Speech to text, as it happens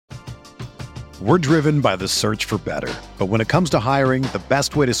We're driven by the search for better. But when it comes to hiring, the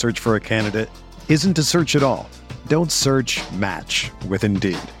best way to search for a candidate isn't to search at all. Don't search, match with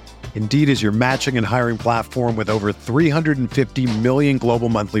Indeed. Indeed is your matching and hiring platform with over 350 million global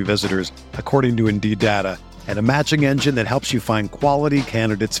monthly visitors, according to Indeed data, and a matching engine that helps you find quality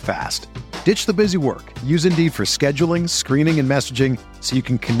candidates fast. Ditch the busy work. Use Indeed for scheduling, screening, and messaging so you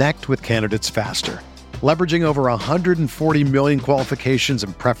can connect with candidates faster. Leveraging over 140 million qualifications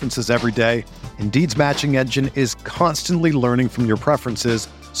and preferences every day, Indeed's matching engine is constantly learning from your preferences,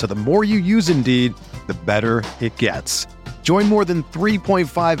 so the more you use Indeed, the better it gets. Join more than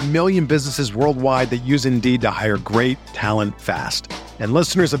 3.5 million businesses worldwide that use Indeed to hire great talent fast. And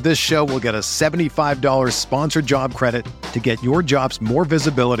listeners of this show will get a $75 sponsored job credit to get your jobs more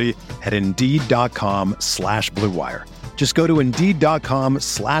visibility at Indeed.com/Blue Wire. Just go to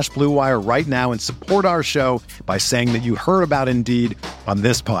Indeed.com/Blue Wire right now and support our show by saying that you heard about Indeed on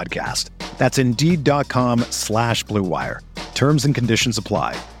this podcast. That's Indeed.com/Blue Wire. Terms and conditions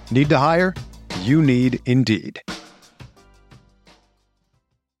apply. Need to hire? You need Indeed.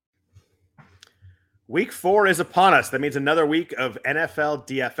 Week 4 is upon us. That means another week of NFL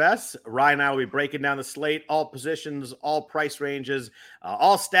DFS. Ryan and I will be breaking down the slate, all positions, all price ranges,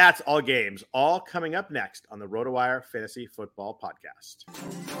 all stats, all games, all coming up next on the RotoWire Fantasy Football Podcast.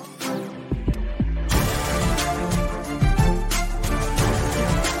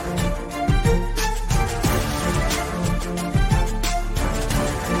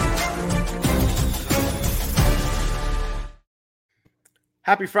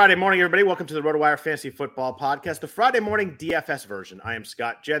 Happy Friday morning, everybody. Welcome to the RotoWire Fantasy Football Podcast, the Friday morning DFS version. I am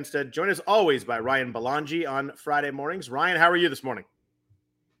Scott Jenstead, joined as always by Ryan Belangi on Friday mornings. Ryan, how are you this morning?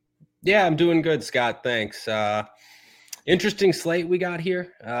 Yeah, I'm doing good, Scott. Thanks. Interesting slate we got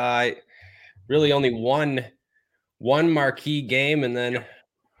here. Really only one marquee game and then a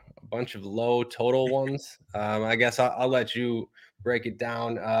bunch of low total ones. I guess I'll let you break it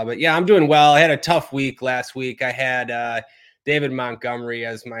down. But yeah, I'm doing well. I had a tough week last week. I had David Montgomery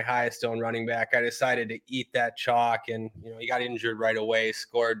as my highest owned running back. I decided to eat that chalk, and he got injured right away,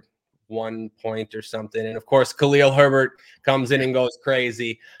 scored 1 point or something. And of course, Khalil Herbert comes in and goes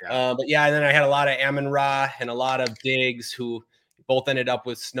crazy. Yeah. But yeah, and then I had a lot of Amon-Ra and a lot of Diggs who both ended up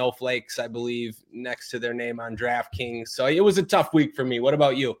with snowflakes, I believe, next to their name on DraftKings. So it was a tough week for me. What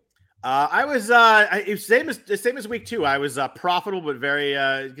about you? I was same as week 2. I was profitable, but very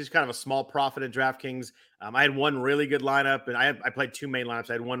just kind of a small profit in DraftKings. I had one really good lineup, and I played 2 main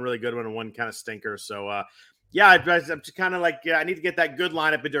lineups. I had one really good one and one kind of stinker. So yeah, I'm just kind of like, I need to get that good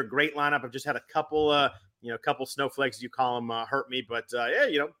lineup into a great lineup. I've just had a couple couple snowflakes, as you call them, hurt me. But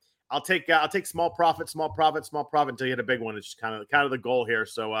yeah, I'll take small profit until you hit a big one. It's just kind of the goal here.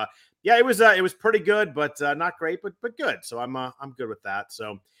 So yeah, it was pretty good, but not great, but good. So I'm good with that.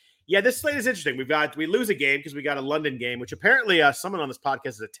 So. Yeah, this slate is interesting. We lose a game because we got a London game, which apparently someone on this podcast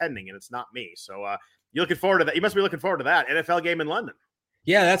is attending, and it's not me. So you're looking forward to that. You must be looking forward to that NFL game in London.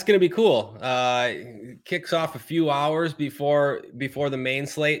 Yeah, that's going to be cool. Kicks off a few hours before the main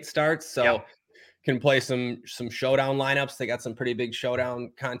slate starts, so yep. Can play some showdown lineups. They got some pretty big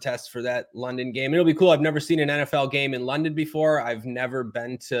showdown contests for that London game. It'll be cool. I've never seen an NFL game in London before. I've never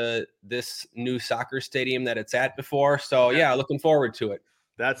been to this new soccer stadium that it's at before. So yeah, looking forward to it.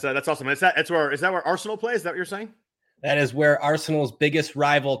 That's awesome. Is that where Arsenal plays? Is that what you're saying? That is where Arsenal's biggest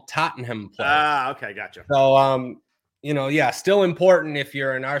rival, Tottenham, plays. Okay, gotcha. So, still important if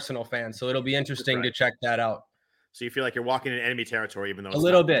you're an Arsenal fan. So it'll be interesting to check that out. So you feel like you're walking in enemy territory, even though it's a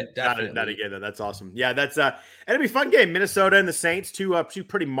little bit, definitely. Not again. That's awesome. Yeah, that's it'll be a fun game. Minnesota and the Saints, two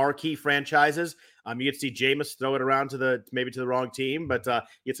pretty marquee franchises. You get to see Jameis throw it around to the wrong team, but you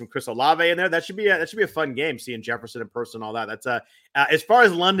get some Chris Olave in there. That should be a fun game. Seeing Jefferson in person, all that. That's as far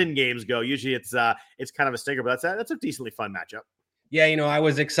as London games go. Usually it's kind of a stinker, but that's a decently fun matchup. Yeah, I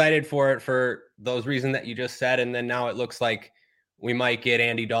was excited for it for those reasons that you just said, and then now it looks like we might get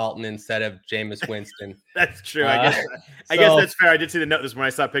Andy Dalton instead of Jameis Winston. That's true. I guess that's fair. I did see the note this when I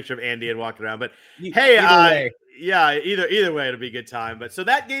saw a picture of Andy and walking around. But hey, either way, it'll be a good time. But so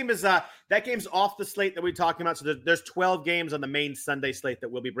that game's off the slate that we're talking about. So there's 12 games on the main Sunday slate that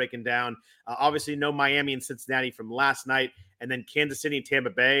we'll be breaking down. Obviously, no Miami and Cincinnati from last night, and then Kansas City and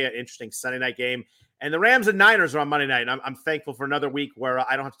Tampa Bay, an interesting Sunday night game. And the Rams and Niners are on Monday night. And I'm thankful for another week where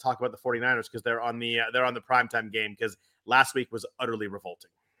I don't have to talk about the 49ers because they're on the primetime game because last week was utterly revolting.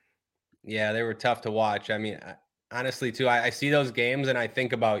 Yeah, they were tough to watch. I mean, honestly, too, I see those games and I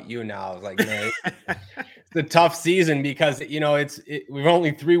think about you now. I was like, man, it's a tough season because, we're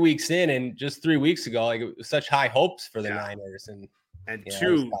only 3 weeks in, and just 3 weeks ago, like it was such high hopes for the Niners. And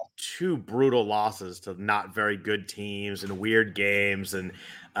two brutal losses to not very good teams and weird games. And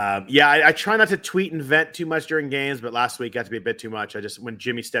I try not to tweet and vent too much during games, but last week got to be a bit too much. When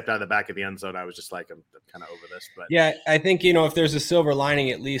Jimmy stepped out of the back of the end zone, I was just like, I'm kind of over this. But yeah, I think, if there's a silver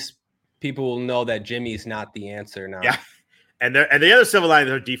lining, at least people will know that Jimmy's not the answer now. Yeah. And the other silver lining,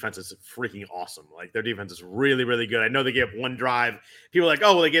 their defense is freaking awesome. Like, their defense is really, really good. I know they gave one drive. People are like,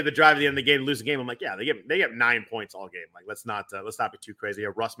 oh, well, they gave the drive at the end of the game to lose the game. I'm like, yeah, they get 9 points all game. Like, let's not be too crazy.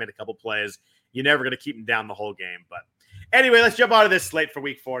 Russ made a couple plays. You're never going to keep him down the whole game. But anyway, let's jump out of this slate for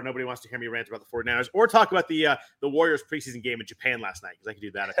week 4. Nobody wants to hear me rant about the 49ers or talk about the Warriors preseason game in Japan last night, because I can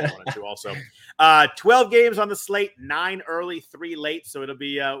do that if I wanted to also. 12 games on the slate, 9 early, 3 late. So it'll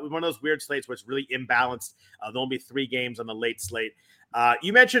be one of those weird slates where it's really imbalanced. There'll be 3 games on the late slate.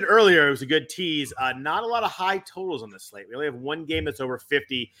 You mentioned earlier, it was a good tease. Not a lot of high totals on this slate. We only have 1 game that's over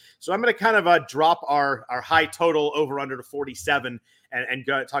 50. So I'm going to kind of drop our high total over under to 47 and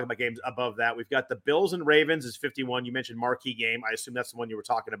go talk about games above that. We've got the Bills and Ravens is 51. You mentioned marquee game. I assume that's the one you were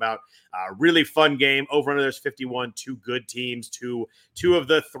talking about. Really fun game. Over under there's 51. 2 good teams. Two of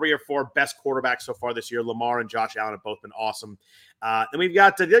the 3 or 4 best quarterbacks so far this year. Lamar and Josh Allen have both been awesome. Then we've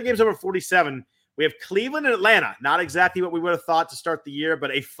got the other games over 47. We have Cleveland and Atlanta. Not exactly what we would have thought to start the year, but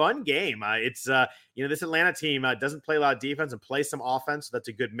a fun game. It's this Atlanta team doesn't play a lot of defense and play some offense. So that's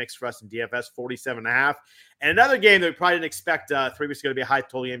a good mix for us in DFS, 47.5. And another game that we probably didn't expect 3 weeks ago to be a high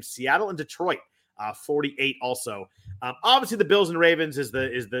total game, Seattle and Detroit, 48 also. Obviously, the Bills and Ravens is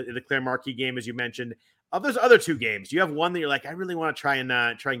the clear marquee game, as you mentioned. Of those other 2 games, do you have one that you're like, I really want to try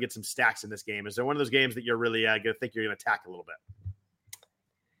and get some stacks in this game? Is there one of those games that you're really going to think you're going to attack a little bit?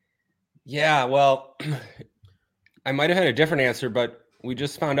 Yeah, well, I might have had a different answer, but we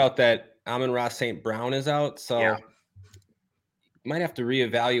just found out that Amon-Ra St. Brown is out, so might have to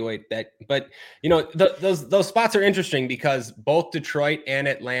reevaluate that. But those spots are interesting because both Detroit and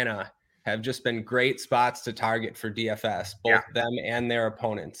Atlanta have just been great spots to target for DFS, both them and their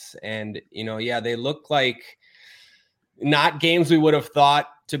opponents. And they look like not games we would have thought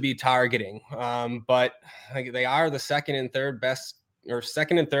to be targeting, but they are the second and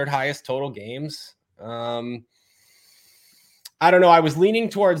third highest total games. I don't know. I was leaning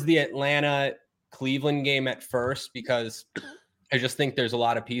towards the Atlanta Cleveland game at first because I just think there's a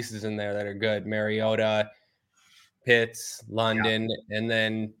lot of pieces in there that are good. Mariota, Pitts, London, and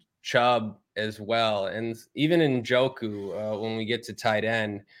then Chubb as well. And even Njoku when we get to tight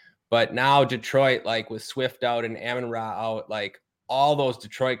end. But now Detroit, like with Swift out and Amon-Ra out, like all those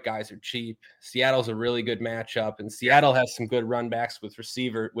Detroit guys are cheap. Seattle's a really good matchup, and Seattle has some good run backs with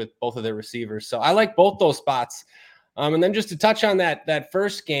both of their receivers. So I like both those spots. And then just to touch on that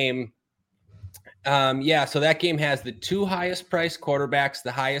first game, so that game has the 2 highest priced quarterbacks,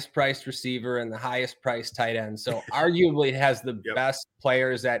 the highest priced receiver, and the highest priced tight end. So arguably it has the best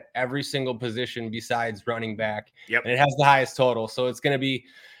players at every single position besides running back. And it has the highest total. So it's going to be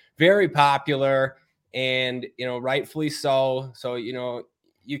very popular. And, rightfully so. So,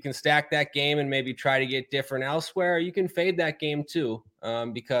 you can stack that game and maybe try to get different elsewhere. You can fade that game too,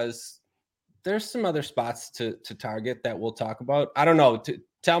 because there's some other spots to target that we'll talk about. I don't know.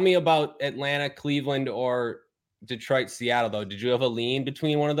 Tell me about Atlanta, Cleveland, or Detroit, Seattle, though. Did you have a lean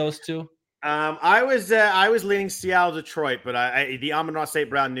between one of those 2? I was leaning Seattle, Detroit, but the Amon-Ra St.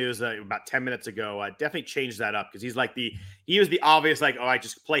 Brown news about 10 minutes ago definitely changed that up because he was the obvious I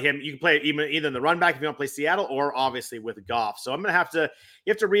just play him. You can play either in the run back if you want to play Seattle or obviously with Goff. So I'm gonna have to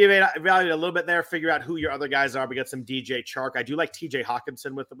reevaluate a little bit there, figure out who your other guys are. We got some DJ Chark. I do like TJ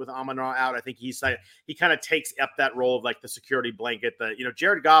Hawkinson with Amon-Ra out. I think he kind of takes up that role of like the security blanket.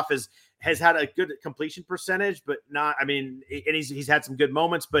 Jared Goff has had a good completion percentage, but not. I mean, and he's had some good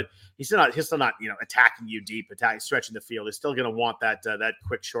moments, but he's still not attacking you deep, stretching the field. He's still going to want that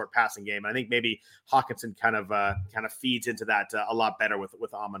quick short passing game. I think maybe Hawkinson kind of feeds into that a lot better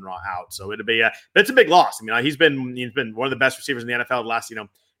with Amon-Ra out. So it'll be but it's a big loss. I mean, he's been one of the best receivers in the NFL the last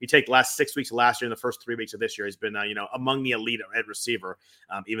you take the last 6 weeks of last year and the first 3 weeks of this year, he's been among the elite at receiver.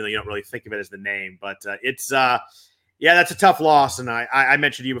 Even though you don't really think of it as the name, but it's. Yeah, that's a tough loss, and I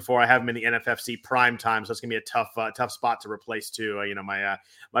mentioned to you before. I have him in the NFFC prime time, so it's gonna be a tough spot to replace too.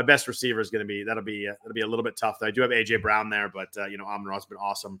 My best receiver is gonna be that'll be a little bit tough. I do have AJ Brown there, but Amon-Ra's been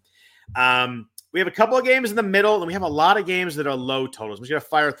awesome. We have a couple of games in the middle, and we have a lot of games that are low totals. We're gonna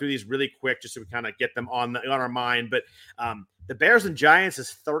fire through these really quick just so we kind of get them on our mind. But the Bears and Giants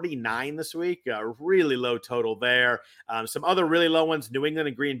is 39 this week. Really low total there. Some other really low ones, New England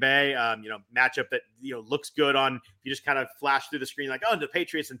and Green Bay, matchup that, looks good on, if you just kind of flash through the screen like, oh, the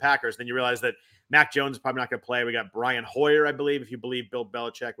Patriots and Packers. Then you realize that Mac Jones is probably not going to play. We got Brian Hoyer, I believe, if you believe Bill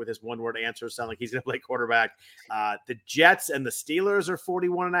Belichick with his one-word answers, sound like he's going to play quarterback. The Jets and the Steelers are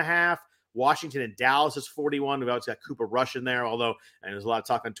 41.5. Washington and Dallas is 41. We've always got Cooper Rush in there, although and there's a lot of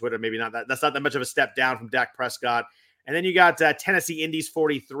talk on Twitter. Maybe not that. That's not that much of a step down from Dak Prescott. And then you got Tennessee Indy's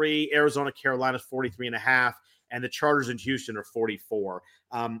 43, Arizona Carolina's 43.5, and the Chargers in Houston are 44.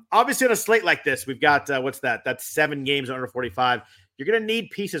 Obviously, on a slate like this, we've got what's that? That's 7 games under 45. You're going to need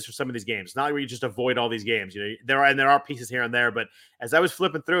pieces for some of these games. Not where you just avoid all these games. You know, there are pieces here and there. But as I was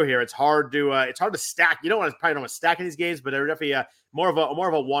flipping through here, it's hard to stack. You probably don't want to stack in these games, but they're definitely more of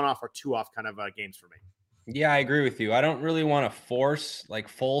a one-off or two-off kind of games for me. Yeah, I agree with you. I don't really want to force like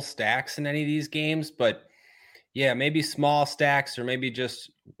full stacks in any of these games, but yeah, maybe small stacks or maybe just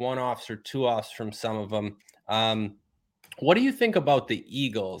one-offs or two-offs from some of them. What do you think about the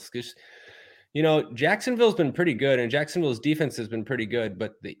Eagles? Because you know, Jacksonville's been pretty good, and Jacksonville's defense has been pretty good,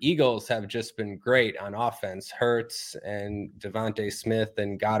 but the Eagles have just been great on offense. Hurts and Devontae Smith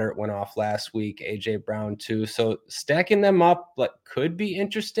and Goddard went off last week, AJ Brown too. So stacking them up could be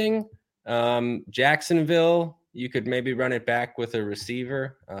interesting. Jacksonville, you could maybe run it back with a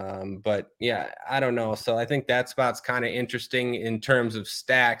receiver. But yeah, I don't know. So I think that spot's kind of interesting in terms of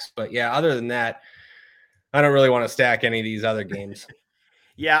stacks. But yeah, other than that, I don't really want to stack any of these other games.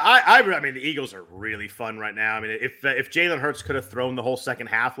 Yeah, I mean, the Eagles are really fun right now. I mean, if Jalen Hurts could have thrown the whole second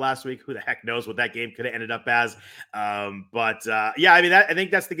half last week, who the heck knows what that game could have ended up as. Yeah, I mean, I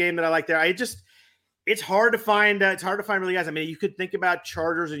think that's the game that I like there. It's hard to find really guys. I mean, you could think about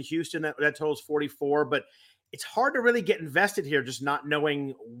Chargers and Houston that totals 44, but it's hard to really get invested here, just not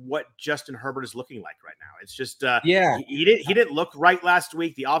knowing what Justin Herbert is looking like right now. It's just he didn't look right last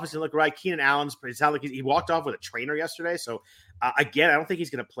week. The offense didn't look right. Keenan Allen's it sounded like he walked off with a trainer yesterday. So again, I don't think he's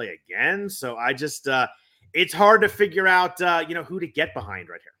going to play again. So I just it's hard to figure out who to get behind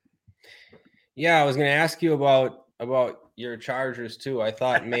right here. Yeah, I was going to ask you about your Chargers too. I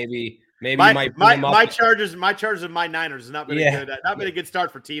thought maybe my Chargers and my Niners has not been a good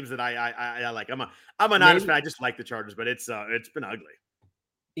start for teams that I like. I'm a Niners fan. I just like the Chargers, but it's been ugly.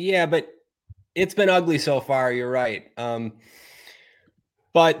 Yeah, but it's been ugly so far. You're right.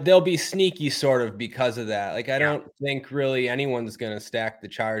 But they'll be sneaky sort of because of that. Like I don't think really anyone's going to stack the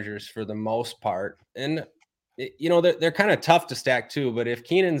Chargers for the most part. And they're kind of tough to stack too, but if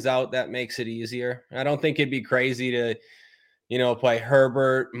Keenan's out, that makes it easier. I don't think it'd be crazy to play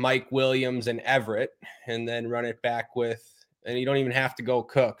Herbert, Mike Williams, and Everett, and then run it back with, and you don't even have to go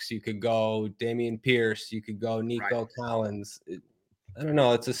Cooks. You could go Dameon Pierce. You could go Nico Collins. I don't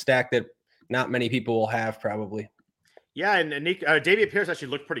know. It's a stack that not many people will have probably. Yeah, and Dameon Pierce actually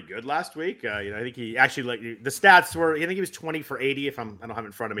looked pretty good last week. I think he actually the stats were. I think he was 20 for 80. I don't have it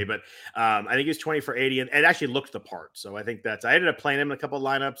in front of me, but I think he was 20 for 80, and it actually looked the part. So I think I ended up playing him in a couple of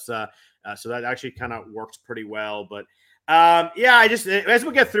lineups. So that actually kind of works pretty well. But I just as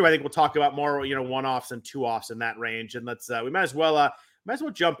we get through, I think we'll talk about more one-offs and two-offs in that range, and we might as well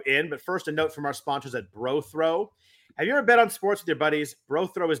jump in. But first, a note from our sponsors at BroThrow. Have you ever bet on sports with your buddies?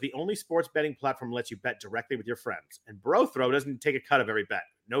 BroThrow is the only sports betting platform that lets you bet directly with your friends. And BroThrow doesn't take a cut of every bet.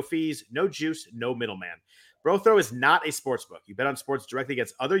 No fees, no juice, no middleman. BroThrow is not a sports book. You bet on sports directly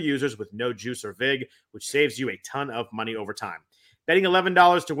against other users with no juice or vig, which saves you a ton of money over time. Betting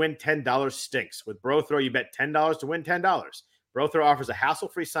 $11 to win $10 stinks. With BroThrow, you bet $10 to win $10. BroThrow offers a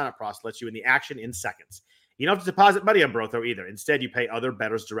hassle-free sign-up process that lets you in the action in seconds. You don't have to deposit money on BroThrow either. Instead, you pay other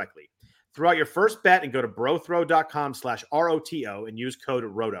bettors directly. Throw out your first bet and go to brothrow.com/ROTO and use code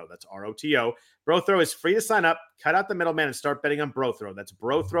ROTO. That's ROTO. BroThrow is free to sign up. Cut out the middleman and start betting on BroThrow. That's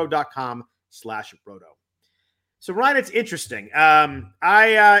brothrow.com/ROTO. So, Ryan, it's interesting.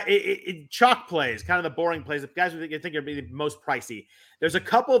 Chalk plays, kind of the boring plays, the guys who you think are the most pricey. There's a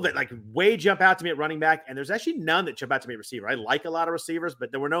couple that way jump out to me at running back, and there's actually none that jump out to me at receiver. I like a lot of receivers,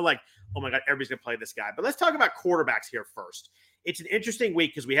 but there were no oh my God, everybody's gonna play this guy. But let's talk about quarterbacks here first. It's an interesting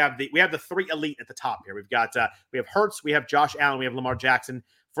week because we have the three elite at the top here. We've got we have Hurts, we have Josh Allen, we have Lamar Jackson.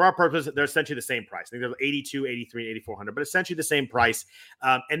 For our purpose, they're essentially the same price. I think they're 82, 83, and 8,400, but essentially the same price.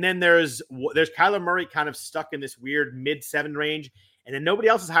 And then there's Kyler Murray kind of stuck in this weird mid-7 range, and then nobody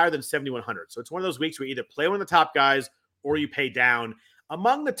else is higher than 7,100. So it's one of those weeks where you either play one of the top guys or you pay down.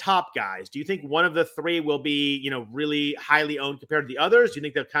 Among the top guys, do you think one of the three will be, really highly owned compared to the others? Do you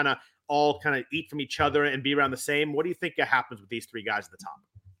think they'll kind of all eat from each other and be around the same? What do you think happens with these three guys at the top?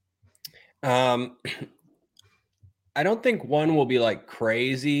 I don't think one will be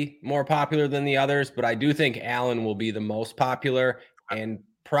crazy more popular than the others, but I do think Allen will be the most popular, and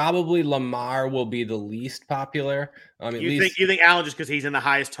probably Lamar will be the least popular. You think Allen just because he's in the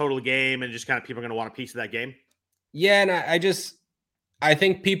highest total game and just kind of people are going to want a piece of that game? Yeah, and I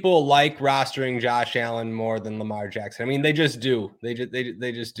think people like rostering Josh Allen more than Lamar Jackson. I mean, they just do. They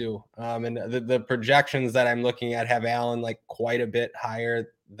just do. And the projections that I'm looking at have Allen quite a bit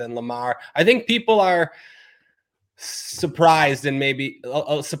higher than Lamar. I think people are surprised and maybe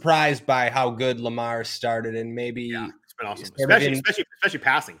surprised by how good Lamar started, and maybe it's been awesome, especially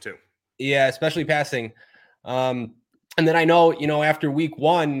passing too. Yeah, especially passing. And then I know, after week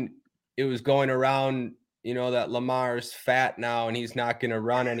 1, it was going around, that Lamar's fat now and he's not going to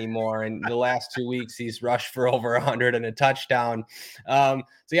run anymore. And the last 2 weeks, he's rushed for over 100 and a touchdown. So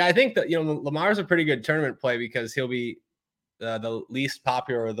yeah, I think that, Lamar's a pretty good tournament play because he'll be the least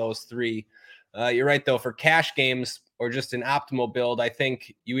popular of those 3. You're right, though, for cash games or just an optimal build, I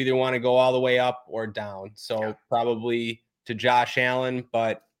think you either want to go all the way up or down. So probably to Josh Allen,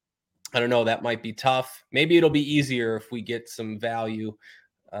 but I don't know. That might be tough. Maybe it'll be easier if we get some value,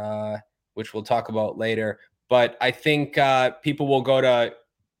 which we'll talk about later. But I think people will go to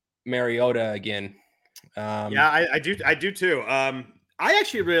Mariota again. I do too. I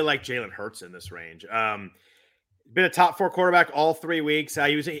actually really like Jalen Hurts in this range. Been a top 4 quarterback all 3 weeks.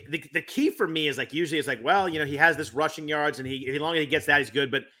 The key for me is usually it's well, he has this rushing yards, and as long as he gets that, he's good.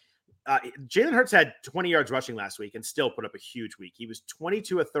 But Jalen Hurts had 20 yards rushing last week and still put up a huge week. He was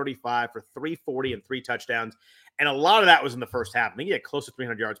 22 of 35 for 340 and 3 touchdowns. And a lot of that was in the first half. I think he had close to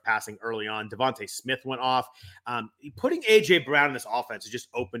 300 yards passing early on. Devontae Smith went off. Putting A.J. Brown in this offense has just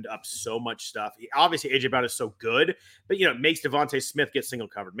opened up so much stuff. Obviously, A.J. Brown is so good, but, it makes Devontae Smith get single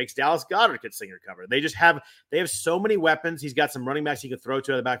covered, makes Dallas Goedert get single covered. They have so many weapons. He's got some running backs he can throw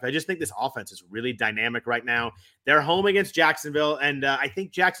to at the back. I just think this offense is really dynamic right now. They're home against Jacksonville, and I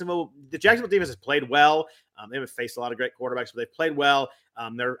think the Jacksonville defense has played well. They haven't faced a lot of great quarterbacks, but they've played well.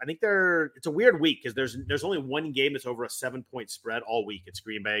 It's a weird week because there's only one game that's over a 7-point spread all week. It's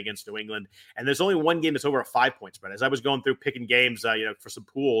Green Bay against New England. And there's only one game that's over a 5-point spread. As I was going through picking games, for some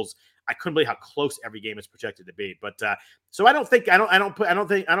pools, I couldn't believe how close every game is projected to be. But so I don't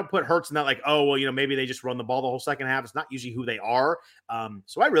put Hurts in that maybe they just run the ball the whole second half. It's not usually who they are.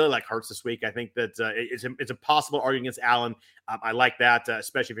 So I really like Hurts this week. I think that it's a possible argument against Allen. I like that,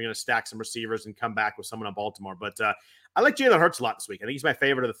 especially if you're going to stack some receivers and come back with someone on Baltimore. But I like Jalen Hurts a lot this week. I think he's my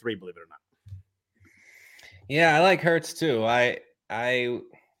favorite of the 3, believe it or not. Yeah, I like Hurts too.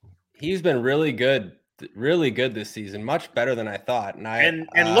 He's been really good this season, much better than I thought. And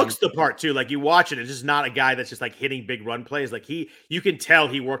looks the part too. You watch it, it's just not a guy that's just hitting big run plays. You can tell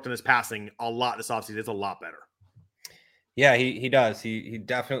he worked on his passing a lot this offseason. It's a lot better. Yeah, he does. He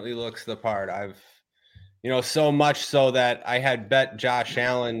definitely looks the part. I've so much so that I had bet Josh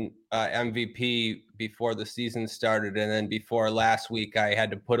Allen MVP before the season started, and then before last week, I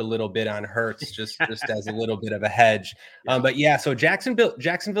had to put a little bit on Hurts just as a little bit of a hedge. But yeah, so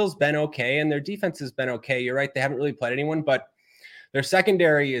Jacksonville's been okay, and their defense has been okay. You're right; they haven't really played anyone, but their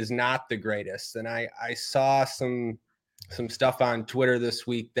secondary is not the greatest. And I saw some stuff on Twitter this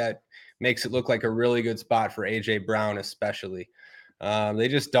week that makes it look like a really good spot for A.J. Brown, especially. They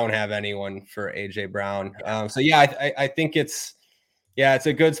just don't have anyone for A.J. Brown. So yeah, I think it's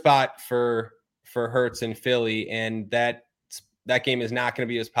a good spot for Hurts in Philly, and that game is not going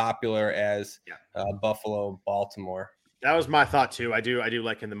to be as popular as Buffalo, Baltimore. That was my thought too. I do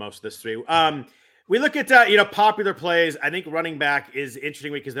like him the most of this 3. We look at popular plays. I think running back is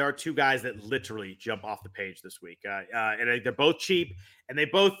interesting because there are 2 guys that literally jump off the page this week, and they're both cheap, and they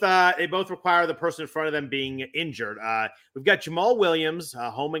both require the person in front of them being injured. We've got Jamal Williams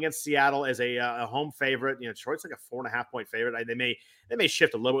home against Seattle as a home favorite. Detroit's like a 4.5-point favorite. They may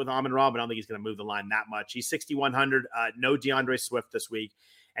shift a little bit with Amon-Ra, but I don't think he's going to move the line that much. He's 6,100. No DeAndre Swift this week.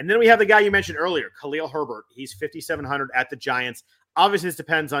 And then we have the guy you mentioned earlier, Khalil Herbert. He's 5,700 at the Giants. Obviously, this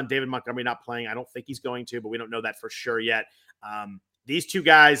depends on David Montgomery not playing. I don't think he's going to, but we don't know that for sure yet. These 2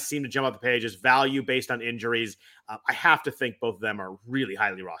 guys seem to jump off the page as value based on injuries. I have to think both of them are really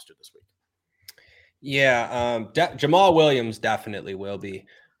highly rostered this week. Yeah, Jamal Williams definitely will be.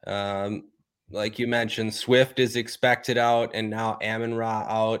 Like you mentioned, Swift is expected out, and now Amon-Ra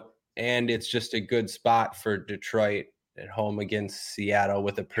out, and it's just a good spot for Detroit at home against Seattle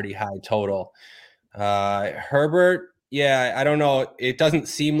with a pretty high total. Herbert, yeah, I don't know. It doesn't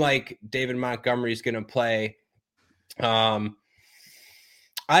seem like David Montgomery is going to play. I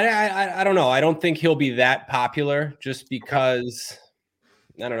don't know. I don't think he'll be that popular just because,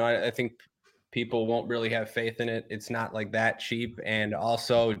 I don't know. I think people won't really have faith in it. It's not like that cheap. And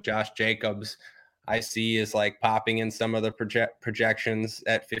also Josh Jacobs, I see is popping in some of the projections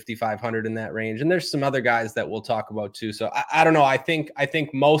at 5,500 in that range. And there's some other guys that we'll talk about too. So I don't know. I think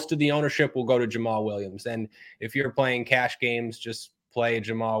most of the ownership will go to Jamal Williams. And if you're playing cash games, just play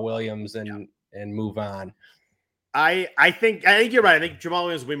Jamal Williams and move on. I think you're right. I think Jamal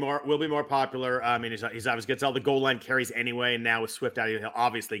Williams will be more popular. I mean, he's obviously gets all the goal line carries anyway, and now with Swift out, he'll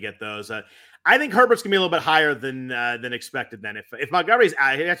obviously get those. I think Herbert's gonna be a little bit higher than expected. Then if Montgomery's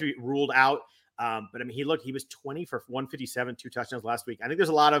out, he has to be ruled out. But I mean, he was 20 for 157, 2 touchdowns last week. I think there's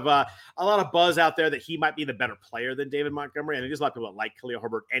a lot of buzz out there that he might be the better player than David Montgomery. I think there's a lot of people that like Khalil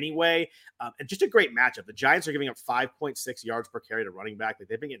Herbert anyway. And just a great matchup. The Giants are giving up 5.6 yards per carry to running back. Like,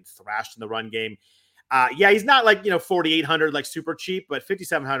 they've been getting thrashed in the run game. Yeah, he's not like 4,800 like super cheap, but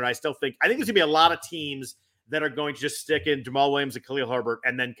 5,700. I think there's gonna be a lot of teams that are going to just stick in Jamal Williams and Khalil Herbert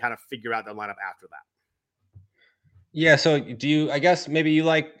and then kind of figure out their lineup after that. Yeah. So do you, I guess maybe you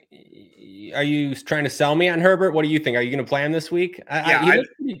are you trying to sell me on Herbert? What do you think? Are you going to play him this week? He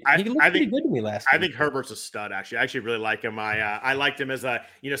looked pretty good to me last week. I think Herbert's a stud, actually. I actually really like him. I liked him as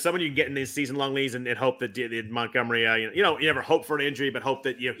someone you can get in these season-long leagues and hope that Montgomery, you never hope for an injury, but hope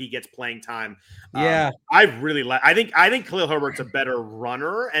that, he gets playing time. Yeah. I think Khalil Herbert's a better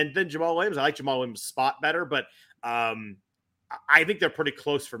runner, and then Jamal Williams. I like Jamal Williams' spot better, but I think they're pretty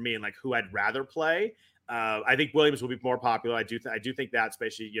close for me and like who I'd rather play. I think Williams will be more popular. I do think that,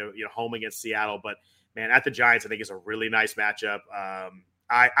 especially home against Seattle. But man, at the Giants, I think it's a really nice matchup.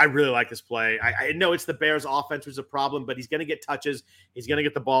 I really like this play. I know it's the Bears' offense was a problem, but he's going to get touches. He's going to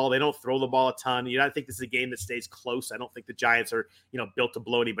get the ball. They don't throw the ball a ton. I think this is a game that stays close. I don't think the Giants are built to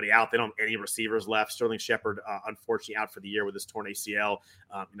blow anybody out. They don't have any receivers left. Sterling Shepard, unfortunately, out for the year with his torn ACL.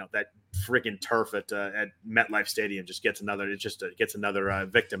 That freaking turf at MetLife Stadium just gets another. It just gets another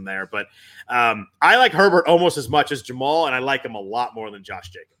victim there. But I like Herbert almost as much as Jamal, and I like him a lot more than Josh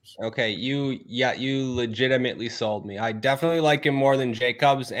Jacobs. Okay, you legitimately sold me. I definitely like him more than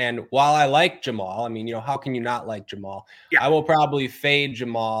Jacobs. And while I like Jamal, I mean, how can you not like Jamal? Yeah. I will probably fade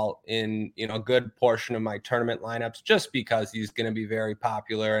Jamal in a good portion of my tournament lineups just because he's going to be very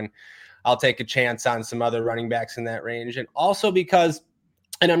popular, and I'll take a chance on some other running backs in that range, and also because,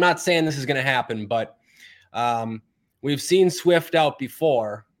 and I'm not saying this is going to happen, but we've seen Swift out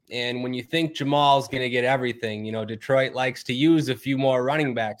before. And when you think Jamal's going to get everything, Detroit likes to use a few more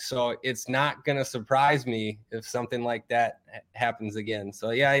running backs. So it's not going to surprise me if something like that happens again. So,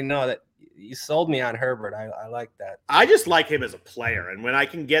 yeah, I know that you sold me on Herbert. I like that. I just like him as a player. And when I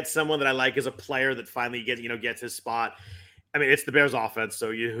can get someone that I like as a player that finally gets his spot, I mean, it's the Bears offense,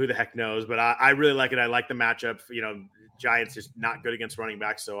 so who the heck knows? But I really like it. I like the matchup. Giants just not good against running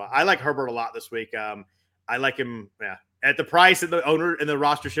backs. So I like Herbert a lot this week. I like him, yeah. At the price and the owner and the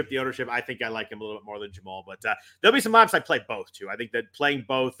rostership, the ownership, I think I like him a little bit more than Jamal. But there'll be some times I play both too. I think that playing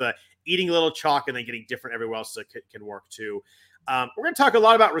both, eating a little chalk and then getting different everywhere else can work too. We're going to talk a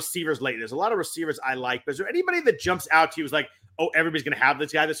lot about receivers lately. There's a lot of receivers I like. But is there anybody that jumps out to you as like, oh, everybody's going to have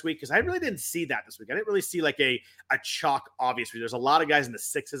this guy this week? Because I really didn't see that this week. I didn't really see like a chalk, obviously. There's a lot of guys in the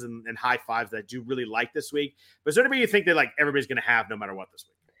 6s and high 5s that I do really like this week. But is there anybody you think that like everybody's going to have no matter what this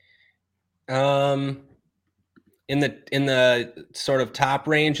week? In the sort of top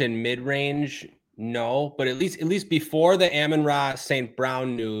range and mid range, no, but at least before the Amon-Ra St.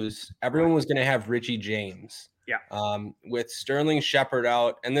 Brown news, everyone was going to have Richie James. Yeah. With Sterling Shepard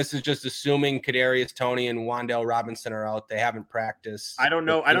out, and this is just assuming Kadarius Toney and Wan'Dale Robinson are out. They haven't practiced. I don't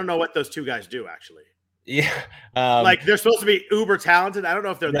know what those two guys do actually. Yeah. Like they're supposed to be uber talented. I don't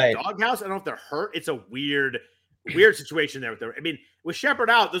know if they're the doghouse. I don't know if they're hurt. It's a weird situation there with them. I mean, with Shepard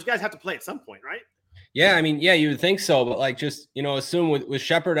out, those guys have to play at some point, right? Yeah, I mean, yeah, you would think so, but like just, assume with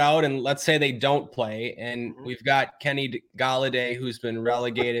Shepard out and let's say they don't play and we've got Kenny Golladay who's been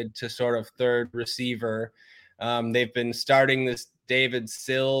relegated to sort of third receiver. They've been starting this David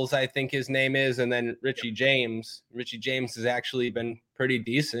Sills, I think his name is, and then Richie James. Richie James has actually been pretty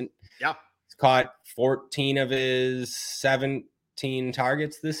decent. Yeah. He's caught 14 of his 17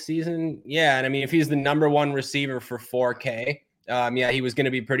 targets this season. Yeah, and I mean, if he's the number one receiver for 4K, he was going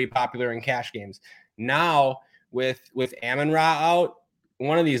to be pretty popular in cash games. Now with Amon-Ra out,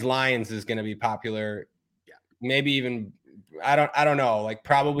 one of these Lions is going to be popular. Yeah. Maybe even I don't know, like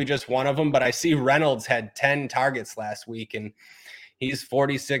probably just one of them. But I see Reynolds had 10 targets last week, and he's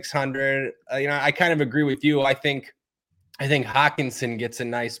 4,600. I kind of agree with you. I think Hawkinson gets a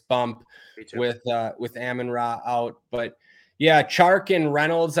nice bump with Amon-Ra out, but. Yeah, Chark and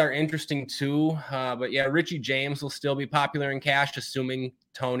Reynolds are interesting too. But yeah, Richie James will still be popular in cash, assuming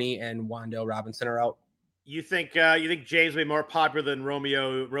Toney and Wan'Dale Robinson are out. You think James will be more popular than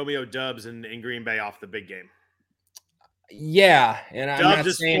Romeo Doubs in Green Bay off the big game? Yeah, and Doubs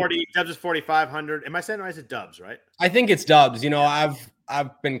is 4,500. Am I saying right? Is it Doubs, right? I think it's Doubs.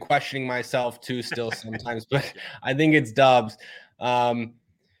 I've been questioning myself too still sometimes, but I think it's Doubs.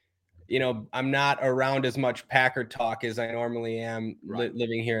 I'm not around as much Packer talk as I normally am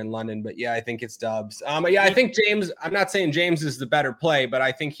living here in London, but yeah, I think it's Dubs. Yeah, I think James, I'm not saying James is the better play, but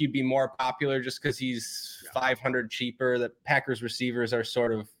I think he'd be more popular just because he's 500 cheaper. The Packers receivers are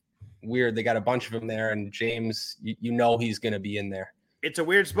sort of weird. They got a bunch of them there, and James, he's going to be in there. It's a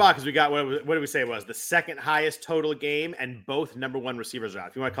weird spot because we got, what did we say it was? The second highest total game, and both number one receivers are out.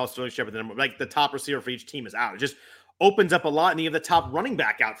 If you want to call Sterling Shepard the top receiver for each team is out. It just opens up a lot, and you have the top running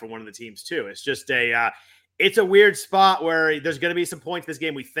back out for one of the teams too. It's just it's a weird spot where there's going to be some points this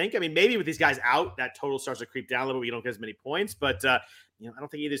game, we think. I mean, maybe with these guys out, that total starts to creep down a little bit. You don't get as many points, but I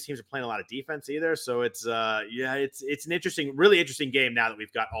don't think either teams are playing a lot of defense either. So it's it's an really interesting game now that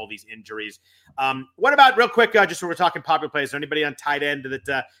we've got all these injuries. What about real quick, just when we're talking popular plays, is there anybody on tight end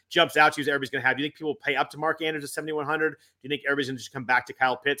that jumps out to you everybody's going to have? Do you think people will pay up to Mark Andrews at 7,100? Do you think everybody's going to just come back to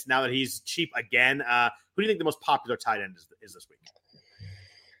Kyle Pitts now that he's cheap again? Who do you think the most popular tight end is this week?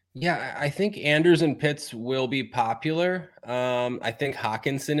 Yeah, I think Andrews and Pitts will be popular. I think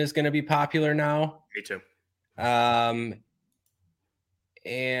Hawkinson is going to be popular now. Me too.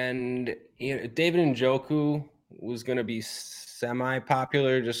 And David Njoku was going to be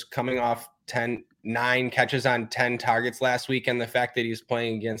semi-popular, just coming off 9 catches on 10 targets last week, and the fact that he's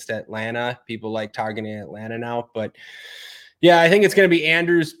playing against Atlanta, people like targeting Atlanta now. But yeah, I think it's going to be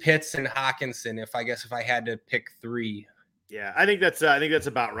Andrews, Pitts, and Hawkinson. If I had to pick 3. Yeah, I think that's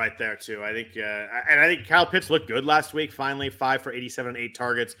about right there too. I think Kyle Pitts looked good last week. Finally, 5 for 87 and 8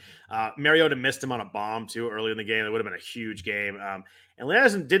 targets. Mariota missed him on a bomb too early in the game. It would have been a huge game.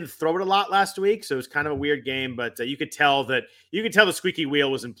 Atlanta didn't throw it a lot last week, so it was kind of a weird game. But you could tell the squeaky wheel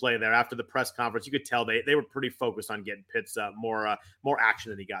was in play there after the press conference. You could tell they were pretty focused on getting Pitts more action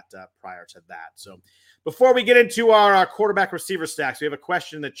than he got prior to that. So before we get into our quarterback receiver stacks, we have a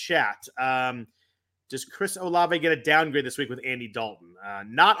question in the chat. Does Chris Olave get a downgrade this week with Andy Dalton?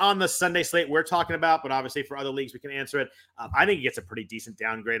 Not on the Sunday slate we're talking about, but obviously for other leagues, we can answer it. I think he gets a pretty decent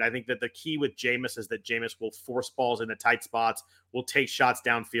downgrade. I think that the key with Jameis is that Jameis will force balls into tight spots, will take shots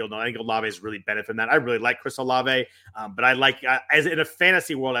downfield. And I think Olave is really benefiting from that. I really like Chris Olave, but I like, as in a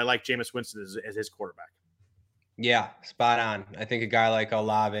fantasy world, I like Jameis Winston as his quarterback. Yeah, spot on. I think a guy like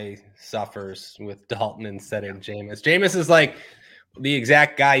Olave suffers with Dalton instead of Jameis. Jameis is like the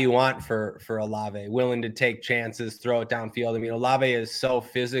exact guy you want for Olave, willing to take chances, throw it downfield. I mean, Olave is so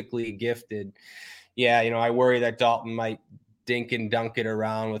physically gifted. Yeah, I worry that Dalton might dink and dunk it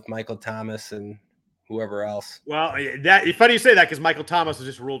around with Michael Thomas and whoever else. Well, it's funny you say that because Michael Thomas was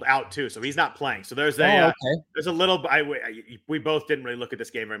just ruled out too, so he's not playing. So there's there's a little. We both didn't really look at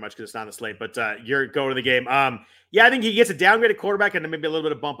this game very much because it's not on the slate. But you're going to the game. Yeah, I think he gets a downgrade at quarterback and then maybe a little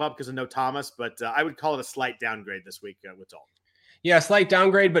bit of bump up because of no Thomas. But I would call it a slight downgrade this week with Dalton. Yeah, slight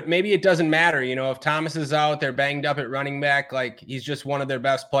downgrade, but maybe it doesn't matter. If Thomas is out, they're banged up at running back. Like, he's just one of their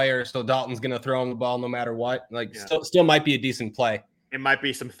best players, so Dalton's going to throw him the ball no matter what. Like, still might be a decent play. It might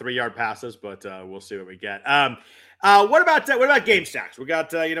be some 3-yard passes, but we'll see what we get. What about game stacks? We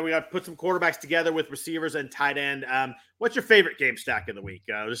got we got to put some quarterbacks together with receivers and tight end. What's your favorite game stack of the week?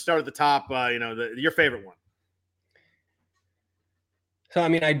 Let's start at the top. Your favorite one. So, I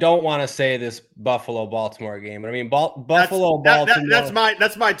mean, I don't want to say this Buffalo-Baltimore game, but I mean, Buffalo-Baltimore.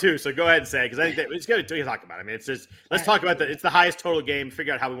 That's mine too. So go ahead and say, because I think that it's good to talk about. I mean, it's just, let's talk about it's the highest total game.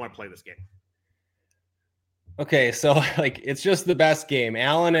 Figure out how we want to play this game. Okay, so it's just the best game.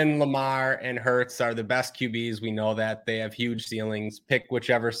 Allen and Lamar and Hurts are the best QBs. We know that. They have huge ceilings. Pick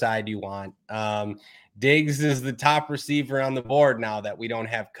whichever side you want. Diggs is the top receiver on the board now that we don't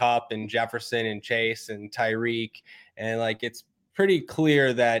have Kupp and Jefferson and Chase and Tyreek, and it's pretty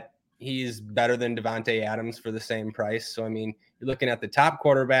clear that he's better than Devontae Adams for the same price. So, I mean, you're looking at the top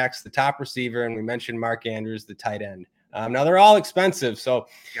quarterbacks, the top receiver, and we mentioned Mark Andrews, the tight end. Now, they're all expensive. So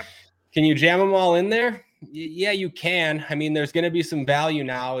Can you jam them all in there? Yeah, you can. I mean, there's going to be some value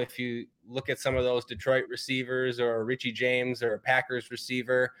now if you look at some of those Detroit receivers or Richie James or a Packers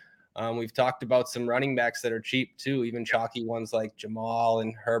receiver. We've talked about some running backs that are cheap too, even chalky ones like Jamal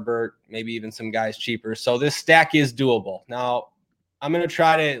and Herbert, maybe even some guys cheaper. So this stack is doable. Now, I'm going to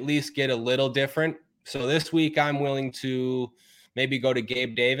try to at least get a little different. So this week I'm willing to maybe go to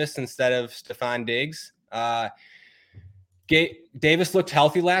Gabe Davis instead of Stephon Diggs. Davis looked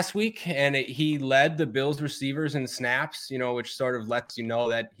healthy last week, and he led the Bills receivers in snaps, which sort of lets you know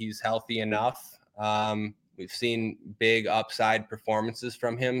that he's healthy enough. We've seen big upside performances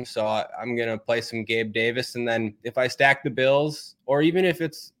from him. So I'm going to play some Gabe Davis. And then if I stack the Bills, or even if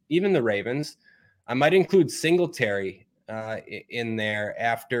it's even the Ravens, I might include Singletary in there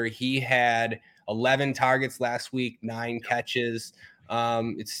after he had 11 targets last week, 9 catches.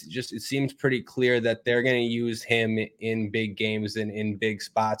 It seems pretty clear that they're going to use him in big games and in big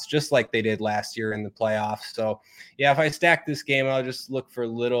spots, just like they did last year in the playoffs. So, yeah, if I stack this game, I'll just look for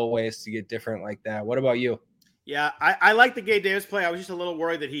little ways to get different like that. What about you? Yeah, I like the Gabe Davis play. I was just a little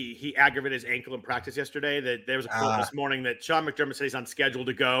worried that he aggravated his ankle in practice yesterday. That there was a quote this morning that Sean McDermott said he's on schedule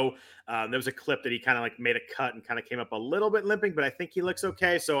to go. There was a clip that he kind of like made a cut and kind of came up a little bit limping, but I think he looks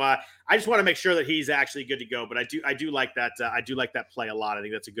okay. So I just want to make sure that he's actually good to go. But I do like that. I do like that play a lot. I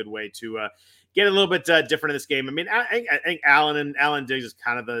think that's a good way to get a little bit different in this game. I mean, I think Allen Diggs is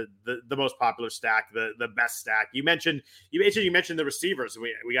kind of the most popular stack, the best stack. You mentioned the receivers.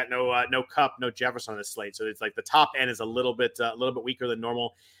 We got no Kupp, no Jefferson on this slate, so it's like the top end is a little bit weaker than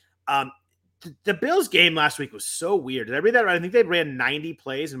normal. The Bills game last week was so weird. Did I read that right? I think they ran 90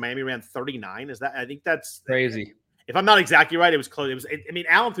 plays and Miami ran 39. I think that's crazy. If I'm not exactly right, it was close.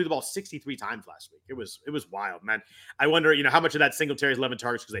 Allen threw the ball 63 times last week. It was wild, man. I wonder, how much of that Singletary's 11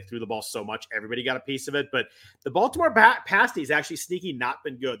 targets because they threw the ball so much. Everybody got a piece of it. But the Baltimore pass D is actually sneaky not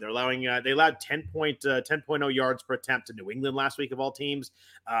been good. They're allowing they allowed 10.0 yards per attempt to New England last week of all teams.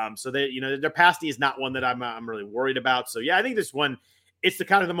 So they, their pass D is not one that I'm really worried about. So yeah, I think this one, it's the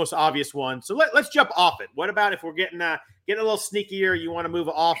kind of the most obvious one. So let's jump off it. What about if we're getting a little sneakier? You want to move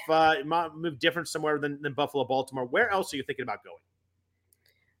off, move different somewhere than Buffalo, Baltimore. Where else are you thinking about going?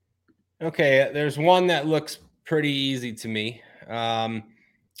 Okay, there's one that looks pretty easy to me. I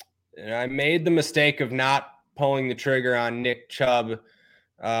made the mistake of not pulling the trigger on Nick Chubb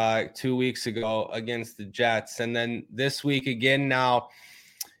 2 weeks ago against the Jets, and then this week again now.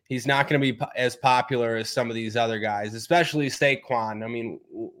 He's not going to be as popular as some of these other guys, especially Saquon. I mean,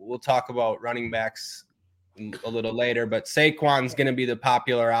 we'll talk about running backs a little later, but Saquon's going to be the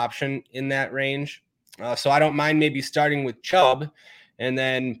popular option in that range. So I don't mind maybe starting with Chubb and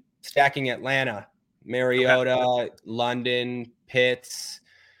then stacking Atlanta, Mariota, London, Pitts.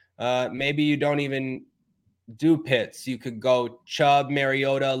 Maybe you don't even do Pitts. You could go Chubb,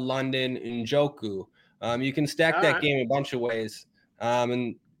 Mariota, London, and Njoku. You can stack that game a bunch of ways.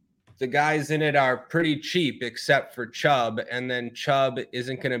 And the guys in it are pretty cheap except for Chubb, and then Chubb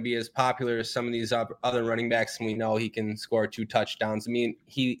isn't going to be as popular as some of these other running backs, and we know he can score 2 touchdowns. I mean,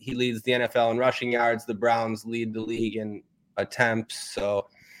 he leads the NFL in rushing yards. The Browns lead the league in attempts, so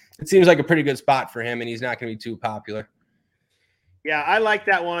it seems like a pretty good spot for him, and he's not going to be too popular. Yeah, I like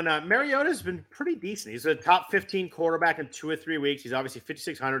that one. Mariota's been pretty decent. He's a top 15 quarterback in 2 or 3 weeks. He's obviously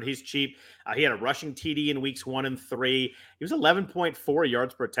 5,600. He's cheap. He had a rushing TD in weeks 1 and 3. He was 11.4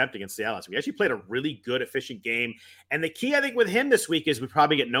 yards per attempt against Seattle. So he actually played a really good, efficient game. And the key, I think, with him this week is we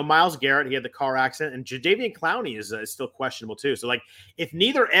probably get no Myles Garrett. He had the car accident. And Jadeveon Clowney is still questionable, too. So, if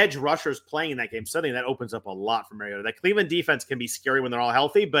neither edge rusher is playing in that game, suddenly that opens up a lot for Mariota. That Cleveland defense can be scary when they're all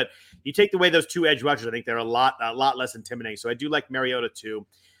healthy, but you take away those 2 edge rushers, I think they're a lot less intimidating. So I do like Mariota, too.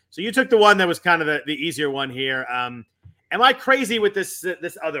 So you took the one that was kind of the easier one here. Am I crazy with this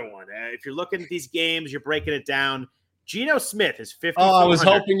other one? If you're looking at these games, you're breaking it down. Geno Smith is 5,400. Oh, I was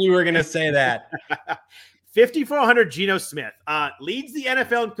hoping you were going to say that. 5,400 Geno Smith leads the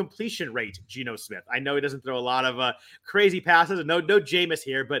NFL in completion rate. Geno Smith. I know he doesn't throw a lot of crazy passes. No Jameis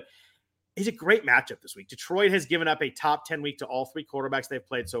here, but he's a great matchup this week. Detroit has given up a top 10 week to all 3 quarterbacks they've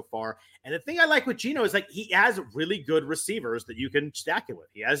played so far. And the thing I like with Geno is he has really good receivers that you can stack it with.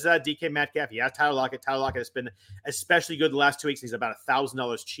 He has DK Metcalf. He has Tyler Lockett. Tyler Lockett has been especially good the last 2 weeks. He's about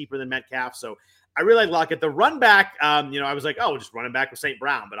 $1,000 cheaper than Metcalf. So I really like Lockett. The run back, I was like, we'll just run him back with St.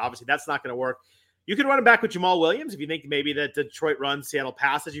 Brown, but obviously that's not going to work. You can run him back with Jamal Williams. If you think maybe that Detroit runs, Seattle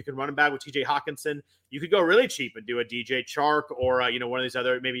passes, you can run him back with TJ Hawkinson. You could go really cheap and do a DJ Chark or, one of these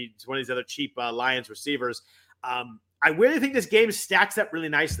other cheap Lions receivers. I really think this game stacks up really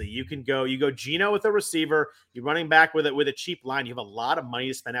nicely. You go Geno with a receiver, you're running back with a cheap line. You have a lot of money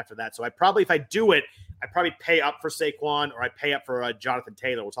to spend after that. So if I do it, I probably pay up for Saquon or I pay up for Jonathan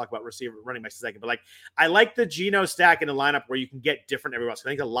Taylor. We'll talk about running backs in a second. But I like the Geno stack in a lineup where you can get different everywhere else. I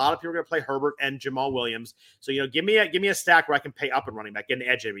think a lot of people are going to play Herbert and Jamal Williams. So give me a stack where I can pay up and running back, get an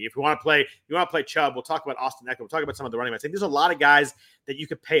edge. If you want to play Chubb, we'll talk about Austin Eckler. We'll talk about some of the running backs. I think there's a lot of guys that you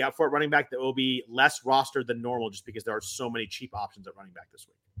could pay up for at running back that will be less rostered than normal just because there are so many cheap options at running back this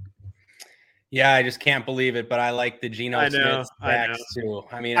week. Yeah, I just can't believe it, but I like the Geno Smith stacks too.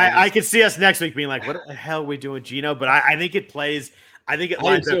 I mean, I could see us next week being like, what the hell are we doing, Geno? But I think it plays. I think it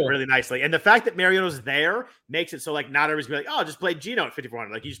lines up really nicely. And the fact that Mariota's there makes it so not everybody's gonna be like, just play Geno at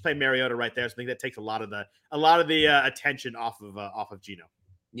 5,400. You just play Mariota right there. So I think that takes a lot of the attention off of Geno.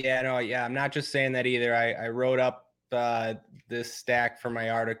 Yeah, no, yeah. I'm not just saying that either. I wrote up this stack for my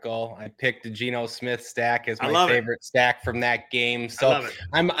article. I picked the Geno Smith stack as my favorite stack from that game. So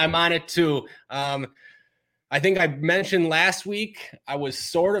I'm on it too. I think I mentioned last week, I was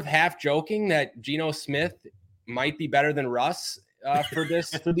sort of half joking that Geno Smith might be better than Russ for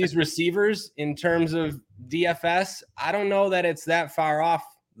these receivers in terms of DFS. I don't know that it's that far off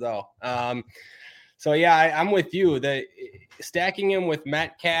though. So yeah, I'm with you. The stacking him with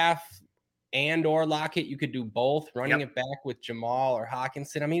Metcalf and or Lockett, you could do both. Running it back with Jamal or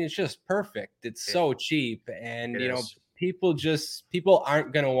Hawkinson. I mean, it's just perfect. It's so cheap, and people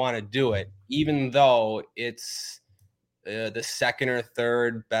aren't going to want to do it, even though it's the second or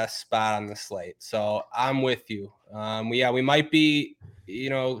third best spot on the slate. So I'm with you. We might be,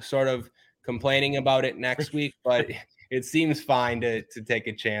 sort of complaining about it next week, but it seems fine to take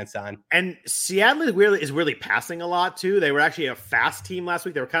a chance on. And Seattle is really passing a lot too. They were actually a fast team last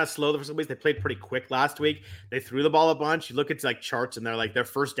week. They were kind of slow for some ways. They played pretty quick last week. They threw the ball a bunch. You look at like charts and they're like their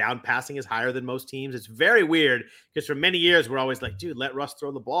first down passing is higher than most teams. It's very weird because for many years we're always like, dude, let Russ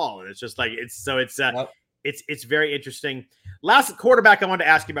throw the ball. And it's just like it's very interesting. Last quarterback I wanted to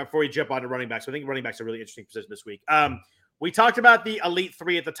ask you about before we jump on to running backs. So I think running backs are a really interesting position this week. We talked about the elite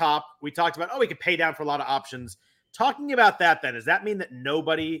three at the top. We talked about, we could pay down for a lot of options. Talking about that, then, does that mean that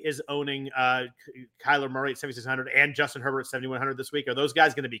nobody is owning Kyler Murray at 7,600 and Justin Herbert at 7,100 this week? Are those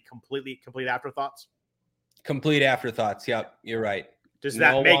guys going to be complete afterthoughts? Complete afterthoughts. Yep, you're right. Does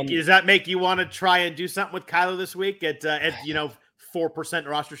that make you want to try and do something with Kyler this week at 4%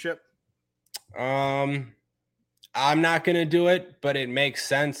 rostership? I'm not going to do it, but it makes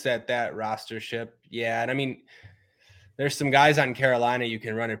sense at that rostership. Yeah, and I mean, there's some guys on Carolina you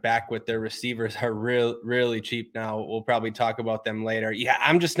can run it back with. Their receivers are really cheap now. We'll probably talk about them later. Yeah,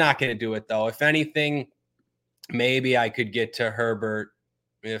 I'm just not going to do it, though. If anything, maybe I could get to Herbert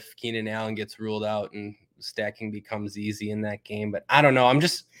if Keenan Allen gets ruled out and stacking becomes easy in that game. But I don't know. I'm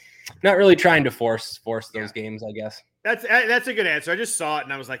just not really trying to force those games, I guess. That's a good answer. I just saw it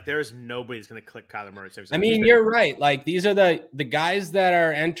and I was like, there's nobody's going to click Kyler Murray. I mean, you're right. Like these are the guys that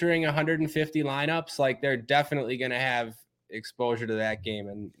are entering 150 lineups. Like they're definitely going to have exposure to that game.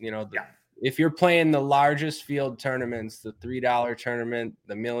 And, if you're playing the largest field tournaments, the $3 tournament,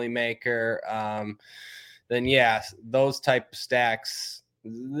 the Millie Maker, then yes, those type of stacks,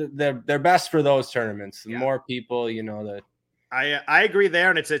 they're best for those tournaments. The more people, I agree there,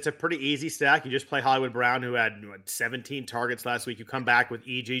 and it's a pretty easy stack. You just play Hollywood Brown, who had 17 targets last week. You come back with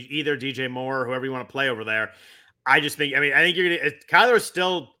either DJ Moore or whoever you want to play over there. I think you're going to – Kyler is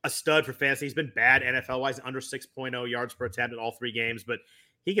still a stud for fantasy. He's been bad NFL-wise, under 6.0 yards per attempt in all 3 games, but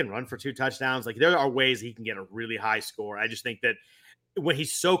he can run for 2 touchdowns. Like there are ways he can get a really high score. I just think that when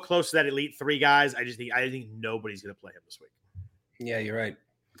he's so close to that elite 3 guys, I think nobody's going to play him this week. Yeah, you're right.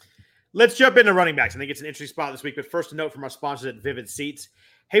 Let's jump into running backs. I think it's an interesting spot this week, but first a note from our sponsors at Vivid Seats.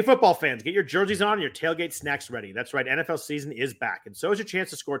 Hey, football fans, get your jerseys on and your tailgate snacks ready. That's right, NFL season is back, and so is your chance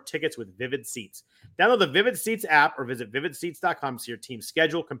to score tickets with Vivid Seats. Download the Vivid Seats app or visit vividseats.com to see your team's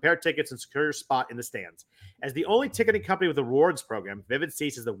schedule, compare tickets, and secure your spot in the stands. As the only ticketing company with a rewards program, Vivid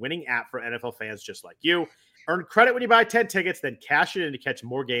Seats is the winning app for NFL fans just like you. Earn credit when you buy 10 tickets, then cash it in to catch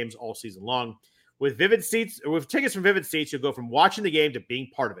more games all season long. With tickets from Vivid Seats, you'll go from watching the game to being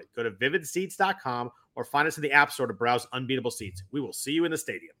part of it. Go to vividseats.com or find us in the App Store to browse unbeatable seats. We will see you in the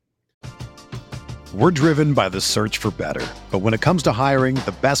stadium. We're driven by the search for better. But when it comes to hiring,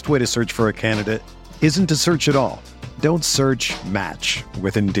 the best way to search for a candidate isn't to search at all. Don't search, match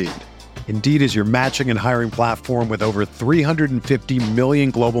with Indeed. Indeed is your matching and hiring platform with over 350 million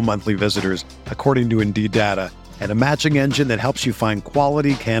global monthly visitors, according to Indeed data, and a matching engine that helps you find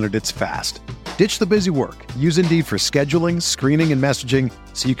quality candidates fast. Ditch the busy work. Use Indeed for scheduling, screening, and messaging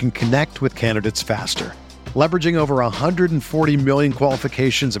so you can connect with candidates faster. Leveraging over 140 million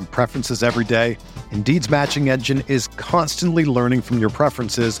qualifications and preferences every day, Indeed's matching engine is constantly learning from your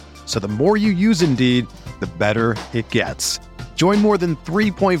preferences, so the more you use Indeed, the better it gets. Join more than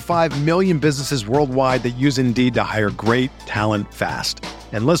 3.5 million businesses worldwide that use Indeed to hire great talent fast.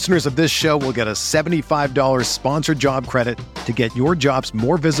 And listeners of this show will get a $75 sponsored job credit to get your jobs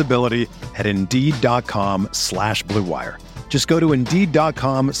more visibility at Indeed.com/Blue Wire. Just go to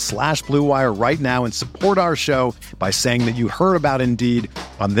Indeed.com/Blue Wire right now and support our show by saying that you heard about Indeed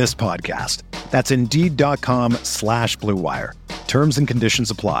on this podcast. That's Indeed.com/Blue Wire. Terms and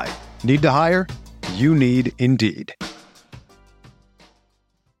conditions apply. Need to hire? You need Indeed.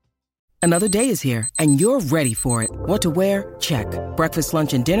 Another day is here, and you're ready for it. What to wear? Check. Breakfast,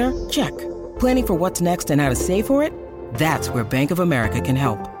 lunch, and dinner? Check. Planning for what's next and how to save for it? That's where Bank of America can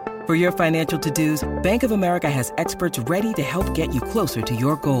help. For your financial to-dos, Bank of America has experts ready to help get you closer to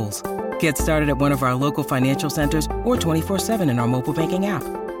your goals. Get started at one of our local financial centers or 24/7 in our mobile banking app.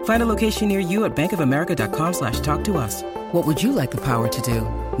 Find a location near you at bankofamerica.com/talktous. What would you like the power to do?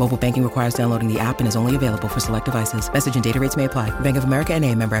 Mobile banking requires downloading the app and is only available for select devices. Message and data rates may apply. Bank of America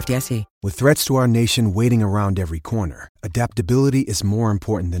N.A., member FDIC. With threats to our nation waiting around every corner, adaptability is more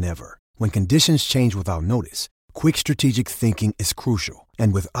important than ever. When conditions change without notice, quick strategic thinking is crucial.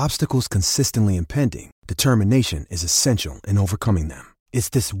 And with obstacles consistently impending, determination is essential in overcoming them. It's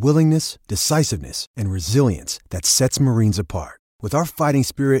this willingness, decisiveness, and resilience that sets Marines apart. With our fighting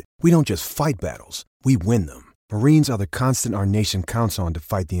spirit, we don't just fight battles, we win them. Marines are the constant our nation counts on to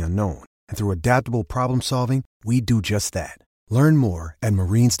fight the unknown. And through adaptable problem solving, we do just that. Learn more at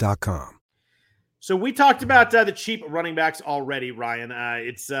marines.com. So we talked about the cheap running backs already, Ryan.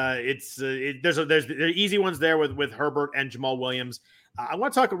 There's easy ones there with Herbert and Jamal Williams. I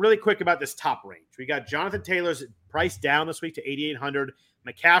want to talk really quick about this top range. We got Jonathan Taylor's price down this week to 8,800.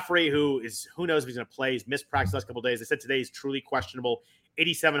 McCaffrey, who knows if he's going to play. He's missed practice the last couple of days. They said today he's truly questionable.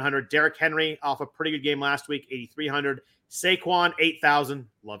 8,700. Derrick Henry off a pretty good game last week. 8,300. Saquon 8,000.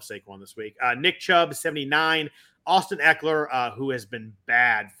 Love Saquon this week. Nick Chubb 79. Austin Eckler, who has been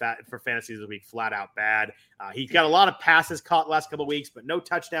bad for fantasy this week, flat out bad. He got a lot of passes caught last couple of weeks, but no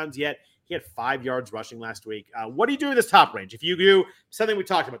touchdowns yet. He had 5 yards rushing last week. What do you do in this top range? If you do something we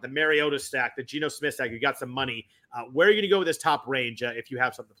talked about, the Mariota stack, the Geno Smith stack, you got some money. Where are you going to go with this top range if you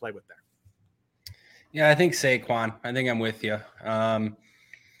have something to play with there? Yeah, I think Saquon. I think I'm with you.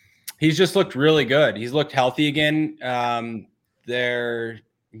 He's just looked really good. He's looked healthy again. They're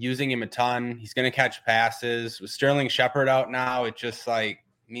using him a ton. He's going to catch passes. With Sterling Shepard out now, it just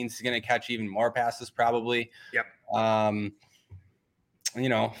means he's going to catch even more passes probably. Yep.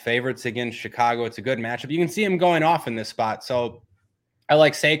 Favorites against Chicago. It's a good matchup. You can see him going off in this spot. So I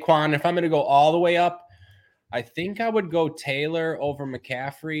like Saquon. If I'm going to go all the way up, I think I would go Taylor over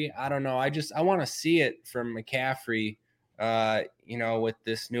McCaffrey. I don't know. I want to see it from McCaffrey, with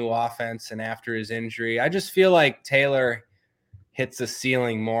this new offense and after his injury. I just feel like Taylor hits the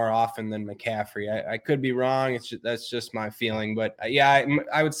ceiling more often than McCaffrey. I could be wrong. That's just my feeling. But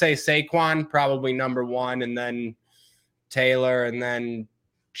I would say Saquon probably number one, and then Taylor, and then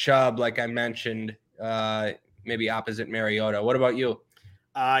Chubb, like I mentioned, maybe opposite Mariota. What about you?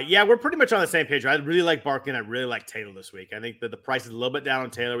 We're pretty much on the same page. I really like Barkley, and I really like Taylor this week. I think that the price is a little bit down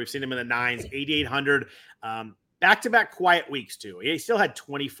on Taylor. We've seen him in the 9s, 8,800. Back-to-back quiet weeks, too. He still had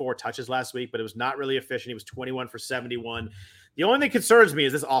 24 touches last week, but it was not really efficient. He was 21 for 71. The only thing that concerns me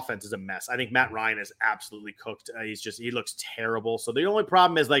is this offense is a mess. I think Matt Ryan is absolutely cooked. He looks terrible. So the only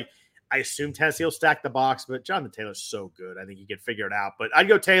problem is, I assume Tennessee will stack the box, but Jonathan Taylor's so good. I think he can figure it out. But I'd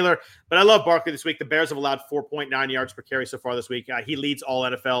go Taylor. But I love Barkley this week. The Bears have allowed 4.9 yards per carry so far this week. He leads all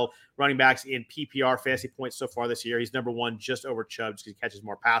NFL running backs in PPR fantasy points so far this year. He's number one just over Chubb because he catches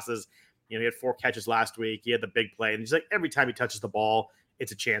more passes. He had 4 catches last week. He had the big play. And he's every time he touches the ball,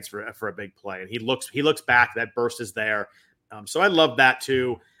 it's a chance for a big play. And he looks back. That burst is there. So I love that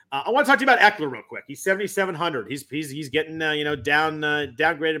too. I want to talk to you about Eckler real quick. He's 7,700. He's getting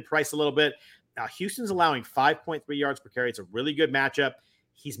downgraded price a little bit. Houston's allowing 5.3 yards per carry. It's a really good matchup.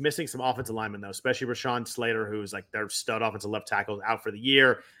 He's missing some offensive linemen though, especially Rashawn Slater, who's their stud offensive left tackle, is out for the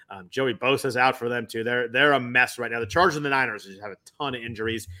year. Joey Bosa's out for them too. They're a mess right now. The Chargers and the Niners just have a ton of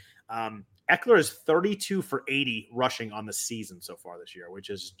injuries. Eckler is 32 for 80 rushing on the season so far this year, which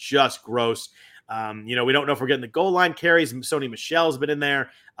is just gross. We don't know if we're getting the goal line carries. Sony Michel's been in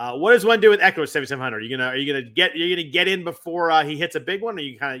there. What does one do with Eckler 7,700? Are you gonna get in before he hits a big one, or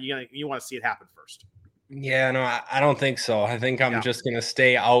you want to see it happen first? Yeah, no, I don't think so. I think I'm just gonna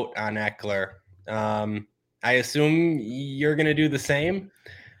stay out on Eckler. I assume you're gonna do the same.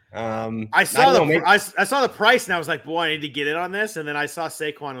 I saw the price and I was like, boy, I need to get in on this. And then I saw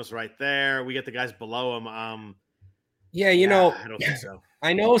Saquon was right there. We get the guys below him. I don't think so.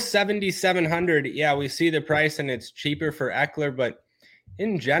 I know 7,700. Yeah, we see the price and it's cheaper for Eckler, but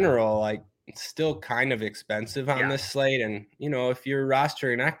in general, it's still kind of expensive on this slate. And if you're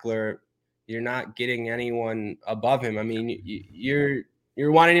rostering Eckler, you're not getting anyone above him. I mean, you're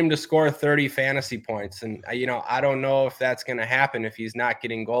wanting him to score 30 fantasy points. And, I don't know if that's going to happen if he's not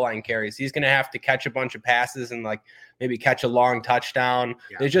getting goal line carries. He's going to have to catch a bunch of passes and maybe catch a long touchdown.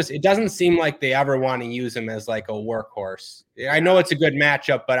 Yeah. It doesn't seem like they ever want to use him as a workhorse. I know it's a good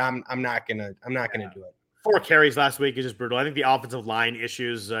matchup, but I'm not going to do it. 4 carries last week is just brutal. I think the offensive line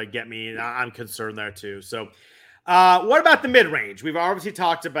issues get me. I'm concerned there too. So what about the mid-range? We've obviously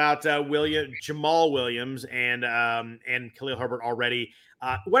talked about Jamal Williams and Khalil Herbert already.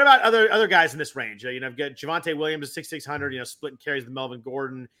 What about other guys in this range? I've got Javonte Williams, 6,600, splitting carries with Melvin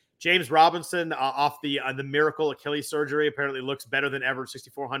Gordon. James Robinson off the miracle Achilles surgery apparently looks better than ever,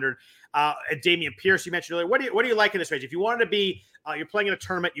 6,400. Dameon Pierce, you mentioned earlier. What do you like in this range? If you wanted to be, you're playing in a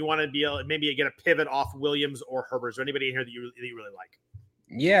tournament, you want to be maybe get a pivot off Williams or Herbert. Is there anybody in here that you really like?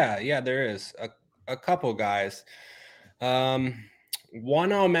 Yeah, there is a couple guys.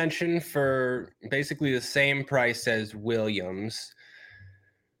 One I'll mention for basically the same price as Williams.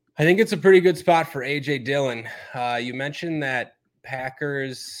 I think it's a pretty good spot for AJ Dillon. You mentioned that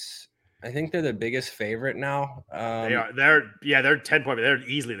Packers, I think they're the biggest favorite now. They are. They're 10 point. They're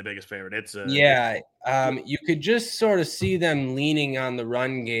easily the biggest favorite. It's you could just sort of see them leaning on the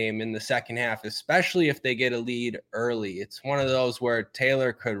run game in the second half, especially if they get a lead early. It's one of those where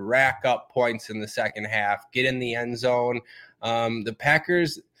Taylor could rack up points in the second half, get in the end zone. The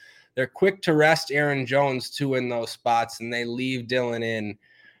Packers, they're quick to rest Aaron Jones too in those spots, and they leave Dillon in.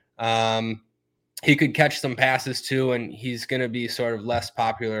 He could catch some passes too, and he's going to be sort of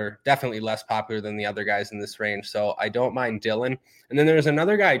definitely less popular than the other guys in this range. So I don't mind Dillon. And then there's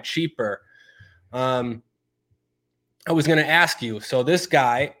another guy cheaper. I was going to ask you. So this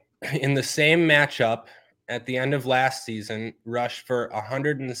guy in the same matchup at the end of last season rushed for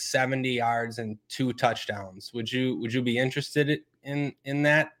 170 yards and 2 touchdowns. Would you be interested in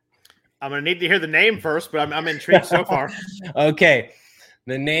that? I'm going to need to hear the name first, but I'm intrigued so far. Okay.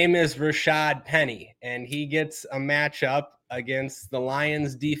 The name is Rashad Penny, and he gets a matchup against the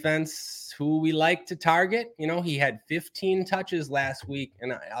Lions defense, who we like to target. He had 15 touches last week,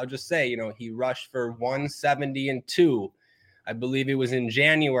 and I'll just say, he rushed for 170 and 2. I believe it was in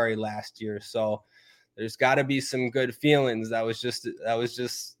January last year. So there's got to be some good feelings. That was just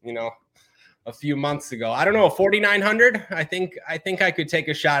a few months ago. I don't know, 4,900. I think I could take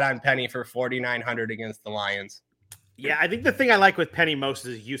a shot on Penny for 4,900 against the Lions. Yeah, I think the thing I like with Penny most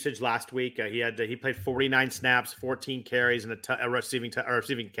is his usage last week. He played 49 snaps, 14 carries, and a receiving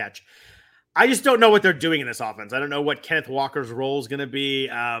catch. I just don't know what they're doing in this offense. I don't know what Kenneth Walker's role is going to be.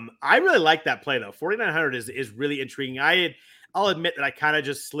 I really like that play though. 4,900 is really intriguing. I'll admit that I kind of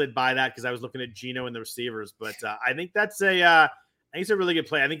just slid by that because I was looking at Geno and the receivers, but I think that's I think it's a really good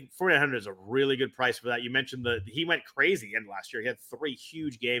play. I think 4,900 is a really good price for that. You mentioned he went crazy in last year. He had 3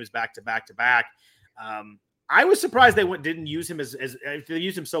 huge games back to back to back. I was surprised they didn't use him as they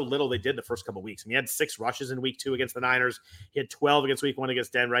used him so little. They did the first couple of weeks. He had 6 rushes in week 2 against the Niners. He had 12 against week 1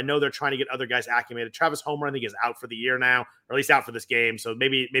 against Denver. I know they're trying to get other guys acclimated. Travis Homer, I think, is out for the year now, or at least out for this game. So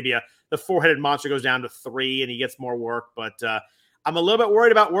maybe the 4-headed monster goes down to 3 and he gets more work. But I'm a little bit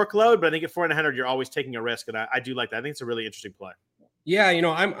worried about workload. But I think at 4,900, you're always taking a risk, and I do like that. I think it's a really interesting play. Yeah,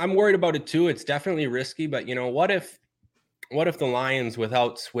 I'm worried about it too. It's definitely risky, but what if the Lions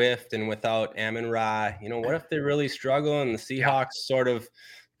without Swift and without Amon-Ra, what if they really struggle and the Seahawks sort of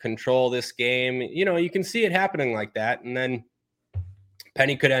control this game? You can see it happening like that. And then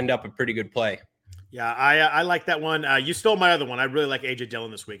Penny could end up a pretty good play. Yeah, I like that one. You stole my other one. I really like AJ Dillon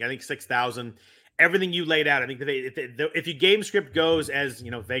this week. I think 6,000. Everything you laid out, I think that if your game script goes as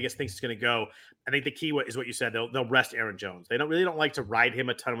Vegas thinks it's going to go, I think the key is what you said. They'll rest Aaron Jones. They don't like to ride him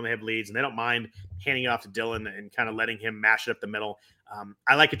a ton when they have leads, and they don't mind handing it off to Dillon and kind of letting him mash it up the middle.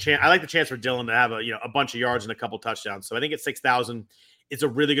 I like the chance for Dillon to have a bunch of yards and a couple touchdowns. So I think at 6,000, it's a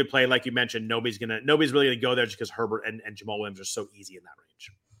really good play. Like you mentioned, nobody's really gonna go there just because Herbert and Jamal Williams are so easy in that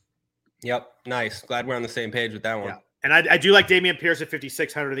range. Yep, nice. Glad we're on the same page with that one. Yeah. And I do like Dameon Pierce at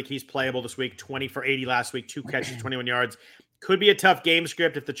 5,600. I think he's playable this week. 20 for 80 last week, 2 catches, 21 yards. Could be a tough game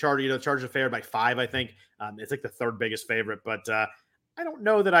script if the Chargers are favored by 5, I think. It's like the 3rd biggest favorite. But I don't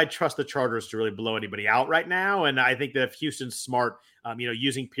know that I trust the Chargers to really blow anybody out right now. And I think that if Houston's smart,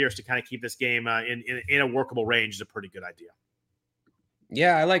 using Pierce to kind of keep this game in a workable range is a pretty good idea.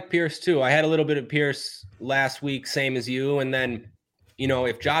 Yeah, I like Pierce too. I had a little bit of Pierce last week, same as you. And then,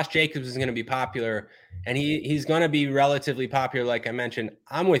 if Josh Jacobs is going to be popular, and he's going to be relatively popular, like I mentioned,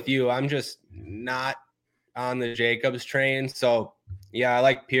 I'm with you. I'm just not on the Jacobs train. So, yeah, I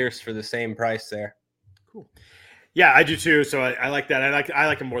like Pierce for the same price there. Cool. Yeah, I do too. So I like that. I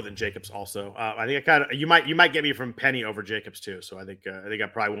like him more than Jacobs also. I think you might get me from Penny over Jacobs too. So I think I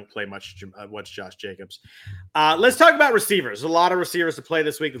probably won't play much Josh Jacobs. Let's talk about receivers. There's a lot of receivers to play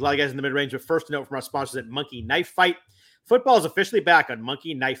this week. There's a lot of guys in the mid-range. But first, a note from our sponsors at Monkey Knife Fight. Football is officially back on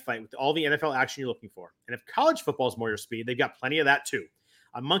Monkey Knife Fight with all the NFL action you're looking for. And if college football is more your speed, they've got plenty of that too.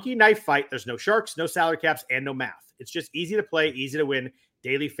 On Monkey Knife Fight, there's no sharks, no salary caps, and no math. It's just easy to play, easy to win,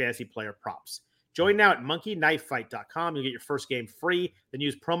 daily fantasy player props. Join now at monkeyknifefight.com. You'll get your first game free. Then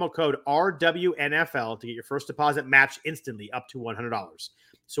use promo code RWNFL to get your first deposit matched instantly up to $100.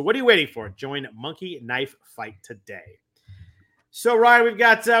 So what are you waiting for? Join Monkey Knife Fight today. So, Ryan, we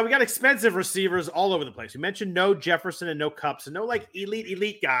got expensive receivers all over the place. We mentioned no Jefferson and no Kupp, so no like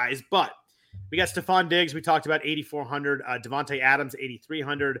elite guys, but we got Stephon Diggs. We talked about 8,400. Devontae Adams,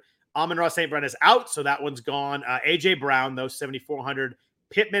 8,300. Amon-Ra St. Brown is out, so that one's gone. A.J. Brown, though, 7,400.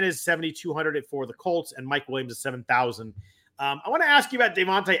 Pittman is 7,200 for the Colts, and Mike Williams is 7,000. I want to ask you about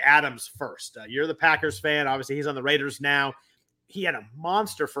Davante Adams first. You're the Packers fan. Obviously, he's on the Raiders now. He had a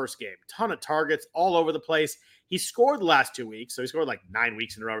monster first game, ton of targets all over the place. He scored the last 2 weeks, so he scored like 9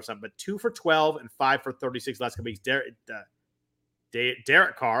 weeks in a row or something, but 2 for 12 and 5 for 36 last couple weeks.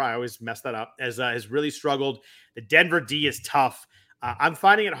 Derek Carr, I always mess that up, has really struggled. The Denver D is tough. I'm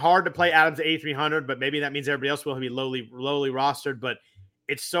finding it hard to play Adams at 8,300, but maybe that means everybody else will be lowly rostered, but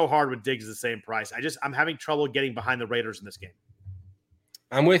it's so hard with Diggs the same price. I'm having trouble getting behind the Raiders in this game.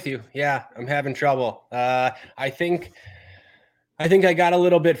 I'm with you. Yeah, I'm having trouble. I think I got a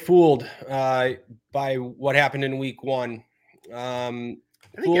little bit fooled by what happened in week 1. I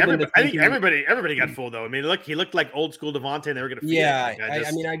think everybody got fooled though. I mean, look, he looked like old school Davante, and they were going to. Yeah,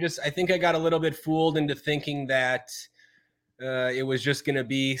 I think I got a little bit fooled into thinking that it was just going to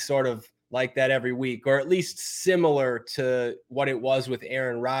be sort of like that every week, or at least similar to what it was with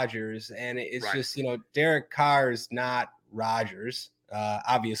Aaron Rodgers. And it's right. Just, Derek Carr is not Rodgers,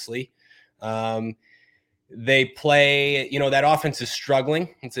 obviously. They play, that offense is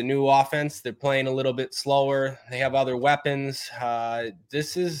struggling. It's a new offense. They're playing a little bit slower. They have other weapons.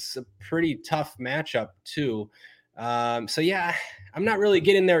 This is a pretty tough matchup too. So yeah, I'm not really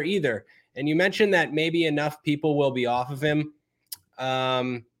getting there either. And you mentioned that maybe enough people will be off of him.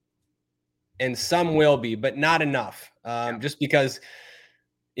 And some will be, but not enough. Just because,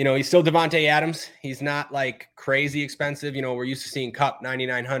 he's still Davante Adams. He's not like crazy expensive. We're used to seeing Kupp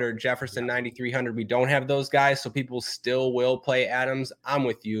 9,900, Jefferson 9,300. We don't have those guys, so people still will play Adams. I'm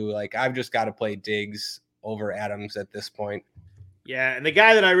with you. Like, I've just got to play Diggs over Adams at this point. Yeah, and the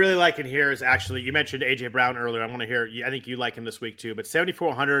guy that I really like in here is actually, you mentioned A.J. Brown earlier. I want to hear, I think you like him this week too, but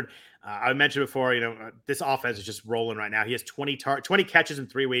 7,400, I mentioned before, this offense is just rolling right now. He has 20 catches in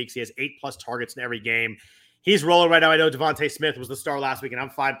 3 weeks. He has 8+ targets in every game. He's rolling right now. I know Devontae Smith was the star last week, and I'm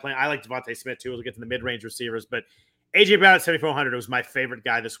fine playing. I like Devontae Smith too. We'll get to the mid-range receivers, but A.J. Brown at 7,400 was my favorite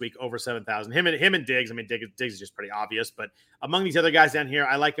guy this week, over 7,000. Him and Diggs. I mean, Diggs is just pretty obvious, but among these other guys down here,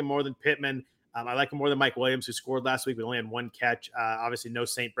 I like him more than Pittman. I like him more than Mike Williams, who scored last week but only had 1 catch. Obviously, no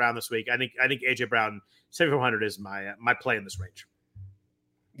St. Brown this week. I think A.J. Brown 7,400 is my play in this range.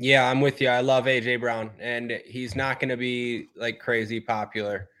 Yeah, I'm with you. I love A.J. Brown, and he's not going to be like crazy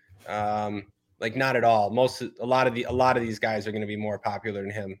popular, like not at all. A lot of these guys are going to be more popular than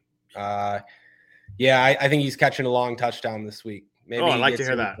him. I think he's catching a long touchdown this week. Maybe I'd like to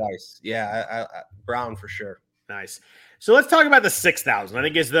hear that. Twice. Yeah, Brown for sure. Nice. So let's talk about the 6,000. I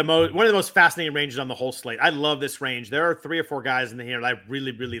think is one of the most fascinating ranges on the whole slate. I love this range. There are 3 or 4 guys in here that I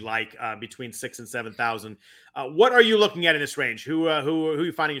really, really like between 6,000 and 7,000. What are you looking at in this range? Who are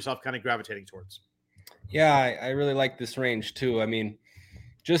you finding yourself kind of gravitating towards? Yeah, I really like this range too. I mean,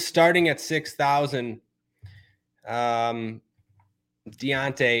 just starting at 6,000, Deontay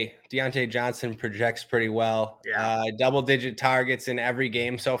Johnson projects pretty well. Yeah. Double-digit targets in every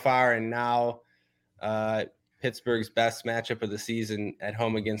game so far, and now Pittsburgh's best matchup of the season at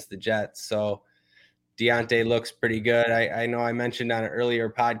home against the Jets. So Deontay looks pretty good. I know I mentioned on an earlier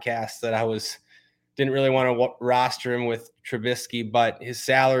podcast that I didn't really want to roster him with Trubisky, but his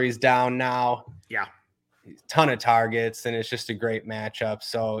salary's down now. Yeah. Ton of targets, and it's just a great matchup.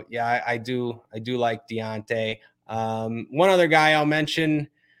 So yeah, I do like Deontay. One other guy I'll mention,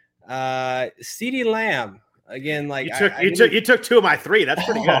 CeeDee Lamb. Again, like you took 2 of my 3. That's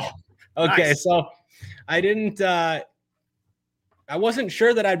pretty good. Okay, nice. So I wasn't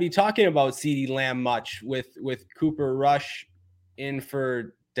sure that I'd be talking about CeeDee Lamb much with Cooper Rush in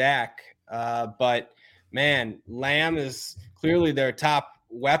for Dak. But man, Lamb is clearly their top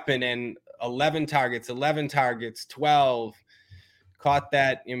weapon, and 11 targets, 12, caught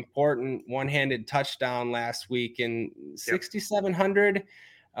that important one-handed touchdown last week, and 6,700.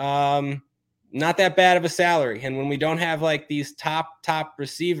 Not that bad of a salary. And when we don't have like these top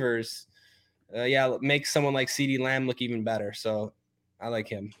receivers, it makes someone like CeeDee Lamb look even better. So I like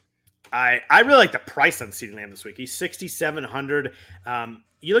him. I really like the price on CeeDee Lamb this week. He's 6,700.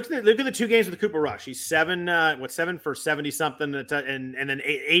 You look at the 2 games with Cooper Rush. He's 7 for 70 something, and then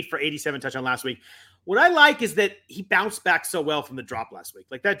 8 for 87 touchdown last week. What I like is that he bounced back so well from the drop last week.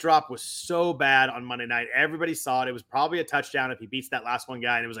 Like, that drop was so bad on Monday night. Everybody saw it. It was probably a touchdown if he beats that last one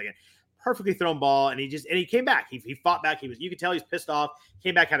guy, and it was like a perfectly thrown ball, and he came back. He fought back. You could tell he's pissed off.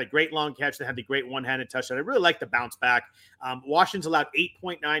 Came back, had a great long catch. They had the great one-handed touchdown. I really like the bounce back. Washington's allowed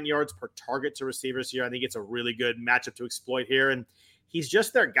 8.9 yards per target to receivers here. I think it's a really good matchup to exploit here, and he's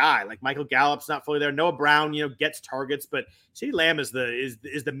just their guy. Like, Michael Gallup's not fully there. Noah Brown, gets targets, but CeeDee Lamb is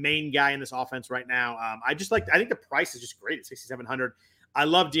the main guy in this offense right now. I think the price is just great at 6,700. I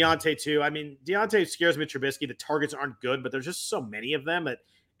love Deontay too. I mean, Deontay scares me with Trubisky. The targets aren't good, but there's just so many of them.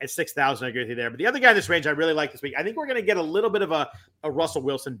 at 6,000. I agree with you there. But the other guy in this range I really like this week, I think we're going to get a little bit of a Russell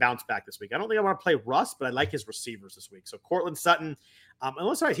Wilson bounce back this week. I don't think I want to play Russ, but I like his receivers this week. So Cortland Sutton,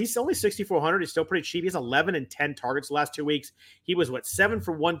 he's only 6,400. He's still pretty cheap. He's 11 and 10 targets the last 2 weeks. He was 7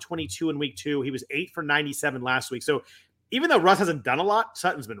 for 122 in week 2. He was 8 for 97 last week. So even though Russ hasn't done a lot,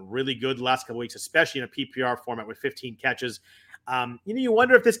 Sutton's been really good the last couple weeks, especially in a PPR format with 15 catches. You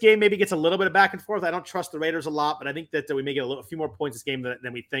wonder if this game maybe gets a little bit of back and forth. I don't trust the Raiders a lot, but I think that we may get a few more points this game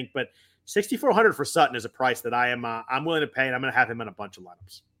than we think. But 6,400 for Sutton is a price that I'm willing to pay, and I'm going to have him in a bunch of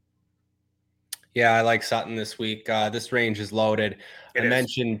lineups. Yeah, I like Sutton this week. This range is loaded. I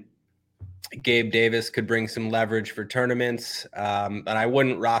mentioned Gabe Davis could bring some leverage for tournaments, and I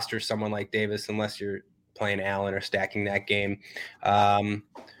wouldn't roster someone like Davis unless you're playing Allen or stacking that game.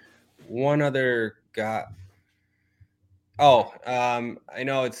 One other guy. I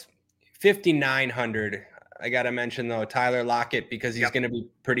know it's 5,900. I got to mention, though, Tyler Lockett, because he's going to be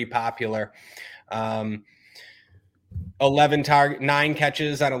pretty popular. 9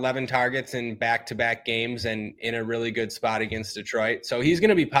 catches on 11 targets in back-to-back games and in a really good spot against Detroit. So he's going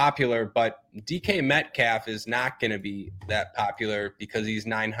to be popular, but DK Metcalf is not going to be that popular because he's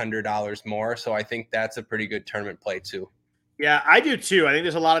 $900 more. So I think that's a pretty good tournament play too. Yeah, I do too. I think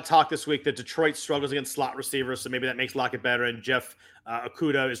there's a lot of talk this week that Detroit struggles against slot receivers, so maybe that makes Lockett better. And Jeff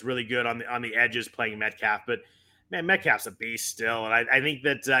Okudah is really good on the edges playing Metcalf, but man, Metcalf's a beast still. And I think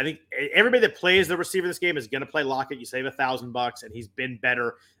everybody that plays the receiver this game is going to play Lockett. You save $1,000, and he's been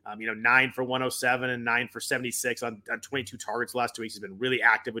better. 9 for 107 and 9 for 76 on 22 targets the last 2 weeks. He's been really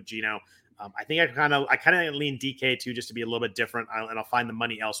active with Geno. I think I kind of lean DK too, just to be a little bit different, and I'll find the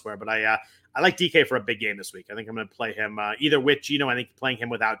money elsewhere. But I like DK for a big game this week. I think I'm going to play him either with Geno. I think playing him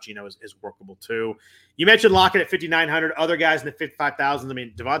without Geno is workable too. You mentioned Lockett at 5,900. Other guys in the 55,000s. I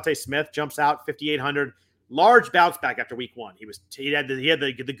mean, Devontae Smith jumps out 5,800. Large bounce back after week 1. He had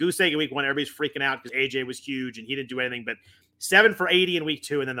the goose egg in week 1. Everybody's freaking out because AJ was huge and he didn't do anything, but 7 for 80 in week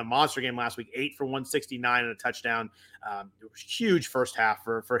 2, and then the monster game last week, 8 for 169 and a touchdown. It was huge first half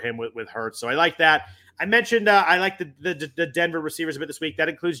for him with Hurts. So I like that. I mentioned I like the Denver receivers a bit this week. That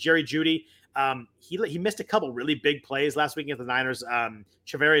includes Jerry Jeudy. He missed a couple really big plays last week against the Niners.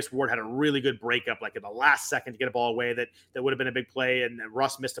 Charvarius Ward had a really good breakup, like in the last second to get a ball away that would have been a big play, and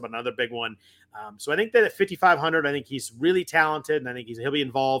Russ missed him another big one. So I think that at 5,500, I think he's really talented, and I think he'll be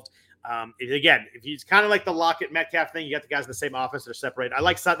involved. If he's kind of like the Lockett Metcalf thing, you got the guys in the same offense that are separated. I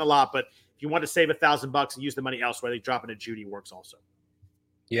like Sutton a lot, but if you want to save $1,000 and use the money elsewhere, I think dropping to Jeudy works also.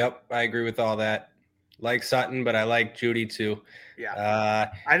 Yep, I agree with all that. Like Sutton, but I like Jeudy too.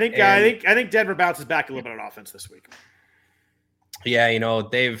 Yeah, I think Denver bounces back a little bit on offense this week. Yeah,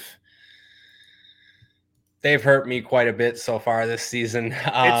 they've hurt me quite a bit so far this season.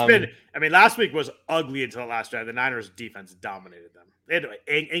 Last week was ugly until the last drive. The Niners defense dominated them. They had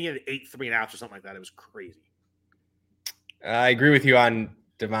 8 3-and-outs or something like that. It was crazy. I agree with you on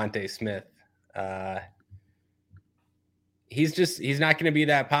Devontae Smith. He's not going to be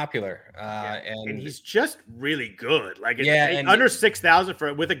that popular. And he's just really good. Under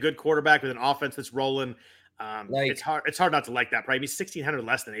 6,000 with a good quarterback with an offense that's rolling. It's hard not to like that. Probably be 1,600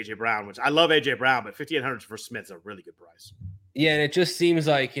 less than AJ Brown, which I love AJ Brown, but 5,800 for Smith's a really good price. Yeah, and it just seems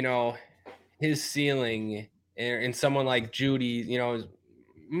like his ceiling and someone like Jeudy, is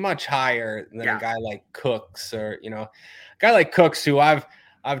much higher than a guy like Cooks or a guy like Cooks who I've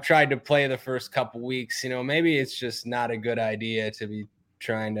tried to play the first couple weeks. Maybe it's just not a good idea to be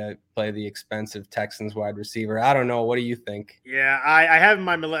trying to play the expensive Texans wide receiver. I don't know. What do you think? Yeah, I have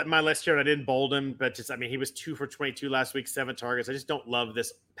my list here, and I didn't bold him, but he was 2 for 22 last week, 7 targets. I just don't love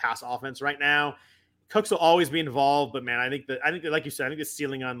this pass offense right now. Cooks will always be involved, but man, I think that like you said, I think the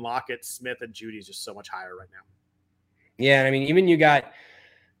ceiling on Lockett, Smith, and Jeudy is just so much higher right now. Yeah, even you got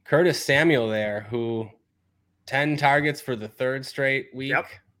Curtis Samuel there, who 10 targets for the third straight week. Yep.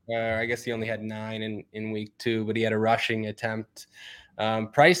 I guess he only had 9 in week 2, but he had a rushing attempt.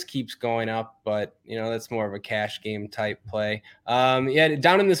 Price keeps going up, but that's more of a cash game type play. Down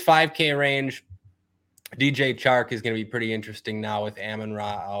in this 5K range, DJ Chark is going to be pretty interesting now with Amon-Ra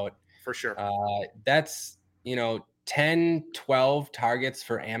out. For sure. That's 10, 12 targets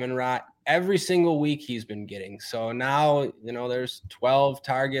for Amon-Ra every single week he's been getting. So now, there's 12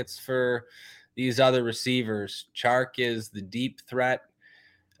 targets for these other receivers. Chark is the deep threat.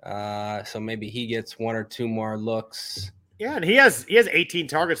 So maybe he gets 1 or 2 more looks. Yeah, and he has 18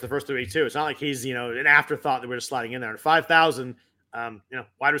 targets the first 3 weeks too. It's not like he's an afterthought that we're just sliding in there. At 5,000,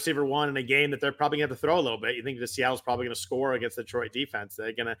 wide receiver 1 in a game that they're probably going to have to throw a little bit. You think the Seattle's probably going to score against the Detroit defense?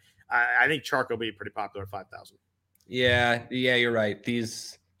 They're gonna. I think Chark will be pretty popular at 5,000. Yeah, you're right.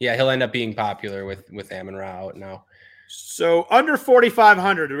 He'll end up being popular with Amon-Ra out now. So under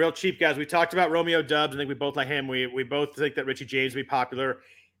 4,500, the real cheap guys. We talked about Romeo Dubs. I think we both like him. We both think that Richie James will be popular.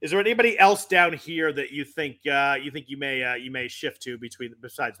 Is there anybody else down here that you think you may shift to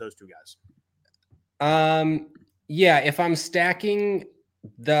besides those two guys? Yeah, if I'm stacking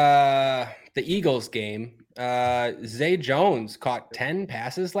the Eagles game, Zay Jones caught 10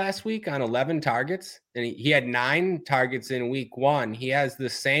 passes last week on 11 targets, and he had 9 targets in week 1. He has the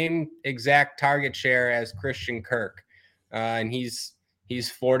same exact target share as Christian Kirk, and he's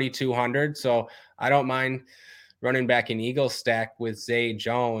 4,200. So I don't mind running back an Eagles stack with Zay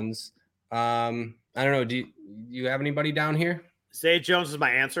Jones. I don't know. Do you have anybody down here? Zay Jones is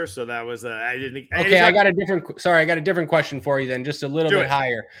my answer. So that was I didn't. Okay, I got a different question for you then, just a little bit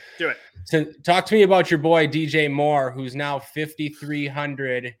higher. Do it. So talk to me about your boy DJ Moore, who's now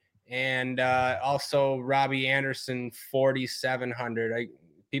 5,300, and also Robbie Anderson 4,700.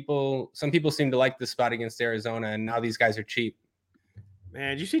 Some people seem to like this spot against Arizona, and now these guys are cheap.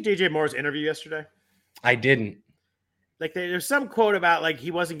 Man, did you see DJ Moore's interview yesterday? I didn't. Like there's some quote about like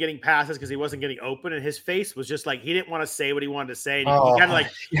he wasn't getting passes because he wasn't getting open, and his face was just like he didn't want to say what he wanted to say. And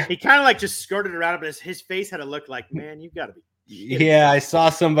he kind of like just skirted around it, but his face had to look like, man, you got to be. Yeah, I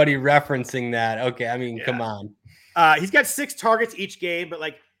saw somebody referencing that. Okay, I mean, come on. He's got 6 targets each game, but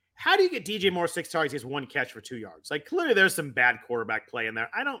like, how do you get DJ Moore 6 targets? He has 1 catch for 2 yards. Like clearly, there's some bad quarterback play in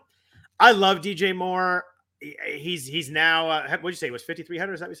there. I love DJ Moore. He's now what'd you say? It was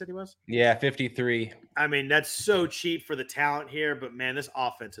 5,300? Is that what you said he was? Yeah, 53. I mean, that's so cheap for the talent here, but man, this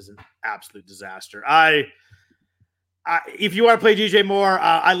offense is an absolute disaster. If you want to play DJ Moore,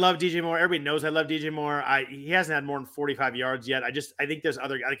 I love DJ Moore. Everybody knows I love DJ Moore. He hasn't had more than 45 yards yet. I think there's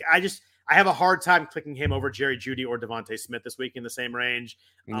other guys. I have a hard time clicking him over Jerry Jeudy or Devontae Smith this week in the same range,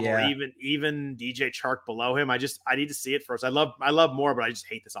 or even DJ Chark below him. I need to see it first. I love Moore, but I just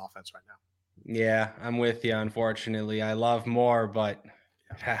hate this offense right now. Yeah, I'm with you. Unfortunately, I love Moore, but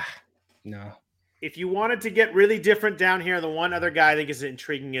no. If you wanted to get really different down here, the one other guy I think is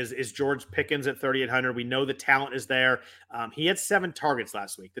intriguing is George Pickens at 3,800. We know the talent is there. He had 7 targets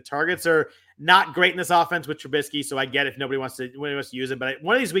last week. The targets are not great in this offense with Trubisky, so I get if nobody wants to use him. But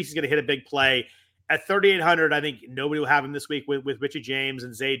one of these weeks he's going to hit a big play. At 3,800, I think nobody will have him this week with Richie James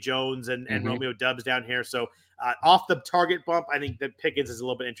and Zay Jones and Romeo Dubs down here. So off the target bump, I think that Pickens is a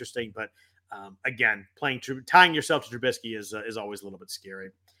little bit interesting. But again, tying yourself to Trubisky is always a little bit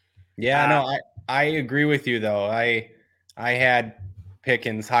scary. Yeah, no, I agree with you though. I had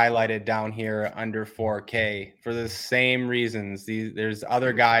Pickens highlighted down here under 4K for the same reasons. There's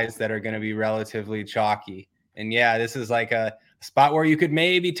other guys that are going to be relatively chalky, and yeah, this is like a spot where you could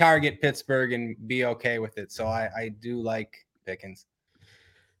maybe target Pittsburgh and be okay with it. So I do like Pickens.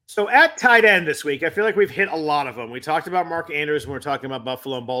 So at tight end this week, I feel like we've hit a lot of them. We talked about Mark Andrews when we were talking about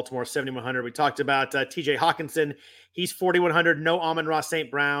Buffalo and Baltimore, 7,100. We talked about TJ Hawkinson. He's 4,100. No Amon-Ra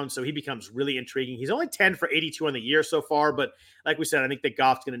St. Brown, so he becomes really intriguing. He's only 10 for 82 on the year so far, but like we said, I think that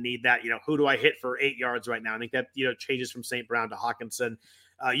Goff's going to need that. Who do I hit for 8 yards right now? I think that changes from St. Brown to Hawkinson.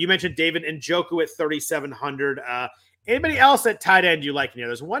 You mentioned David Njoku at 3,700. Anybody else at tight end you like in here?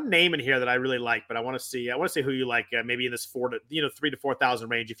 There's one name in here that I really like, but I want to see who you like. Maybe in this 3,000 to 4,000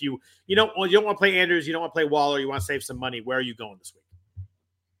 range. If you don't want to play Andrews, you don't want to play Waller, you want to save some money. Where are you going this week?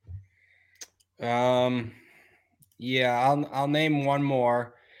 Yeah, I'll name one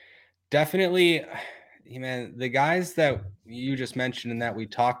more. Definitely, man. The guys that you just mentioned and that we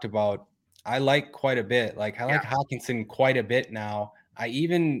talked about, I like quite a bit. Like I like Hawkinson quite a bit now. I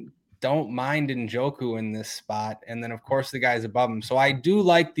even don't mind Njoku in this spot. And then of course the guys above him. So I do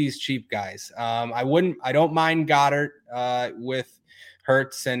like these cheap guys. I don't mind Goddard with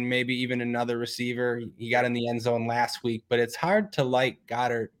Hurts and maybe even another receiver. He got in the end zone last week, but it's hard to like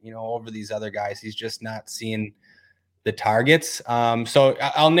Goddard, over these other guys. He's just not seeing the targets. So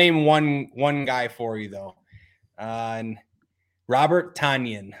I'll name one guy for you though. And Robert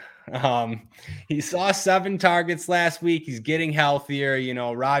Tonyan. He saw 7 targets last week. He's getting healthier.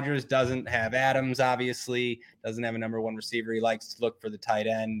 Rodgers doesn't have Adams, obviously, doesn't have a number 1 receiver. He likes to look for the tight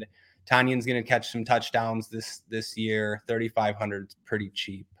end. Tonyan's going to catch some touchdowns this year. 3,500 is pretty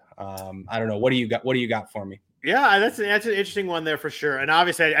cheap. I don't know. What do you got for me? Yeah, that's an interesting one there for sure. And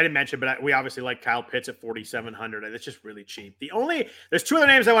obviously, I didn't mention, but we obviously like Kyle Pitts at 4,700. That's just really cheap. There's 2 other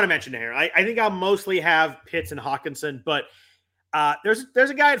names I want to mention here. I think I'll mostly have Pitts and Hawkinson, but there's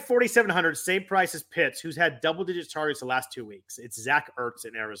a guy at 4,700, same price as Pitts, who's had double-digit targets the last 2 weeks. It's Zach Ertz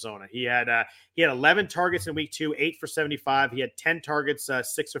in Arizona. He had 11 targets in week 2, 8 for 75. He had 10 targets,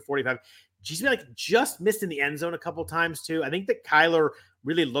 6 for 45. He's been just missed in the end zone a couple times too. I think that Kyler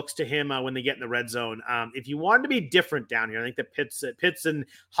really looks to him when they get in the red zone. If you wanted to be different down here, I think that Pitts and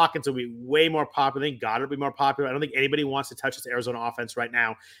Hawkins will be way more popular. I think Goddard will be more popular. I don't think anybody wants to touch this Arizona offense right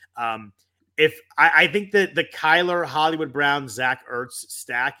now. I think that the Kyler, Hollywood Brown, Zach Ertz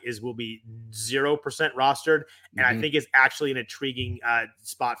stack will be 0% rostered, and I think is actually an intriguing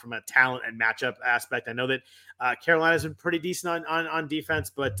spot from a talent and matchup aspect. I know that Carolina's been pretty decent on defense,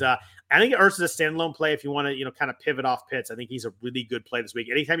 but I think Ertz is a standalone play if you want to kind of pivot off Pitts. I think he's a really good play this week.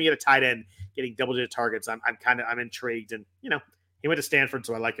 Anytime you get a tight end getting double-digit targets, I'm intrigued, and he went to Stanford,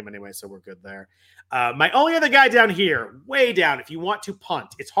 so I like him anyway, so we're good there. My only other guy down here, way down, if you want to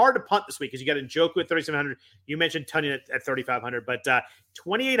punt. It's hard to punt this week because you got Njoku at 3,700. You mentioned Tonyan at 3,500, but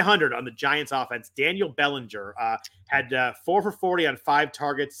 2,800 on the Giants offense. Daniel Bellinger had 4 for 40 on 5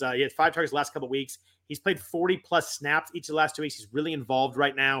 targets. He had 5 targets the last couple of weeks. He's played 40-plus snaps each of the last 2 weeks. He's really involved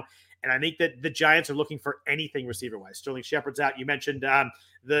right now. And I think that the Giants are looking for anything receiver-wise. Sterling Shepard's out. You mentioned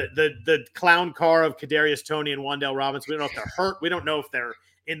the clown car of Kadarius Toney and Wan'Dale Robinson. We don't know if they're hurt. We don't know if they're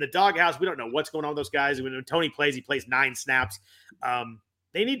in the doghouse. We don't know what's going on with those guys. When Toney plays, he plays 9 snaps.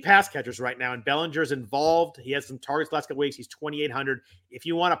 They need pass catchers right now, and Bellinger's involved. He has some targets the last couple weeks. He's 2,800. If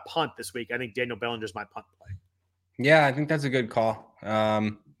you want to punt this week, I think Daniel Bellinger's my punt play. Yeah, I think that's a good call.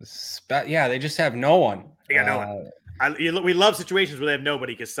 They just have no one. They got no one. We love situations where they have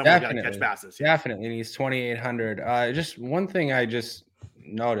nobody because someone's got to catch passes. Yeah. Definitely. And he's 2,800. Just one thing I just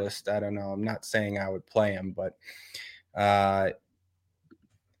noticed, I don't know, I'm not saying I would play him, but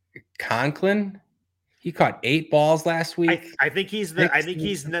Conklin, he caught 8 balls last week. I think he's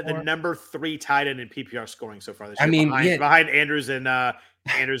the number 3 tight end in PPR scoring so far this year. Behind Andrews and Kelce.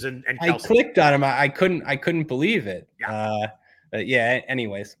 I clicked on him. I couldn't believe it. Yeah.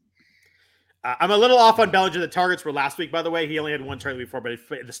 Anyways. I'm a little off on Bellinger. The targets were last week, by the way. He only had 1 target before, but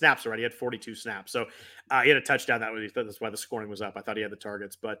the snaps already. He had 42 snaps. So he had a touchdown. That's why the scoring was up. I thought he had the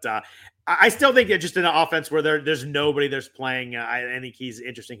targets. But I still think just in an offense where there's nobody there's playing, I think he's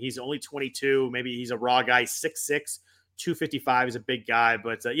interesting. He's only 22. Maybe he's a raw guy, 6'6", 255. He's a big guy.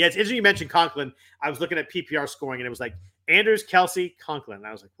 But, it's interesting you mentioned Conklin. I was looking at PPR scoring, and it was like Andrews, Kelce, Conklin. And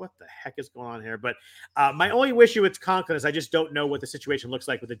I was like, what the heck is going on here? But my only issue with Conklin is I just don't know what the situation looks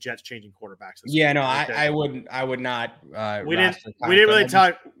like with the Jets changing quarterbacks. Yeah, no, I would not. We didn't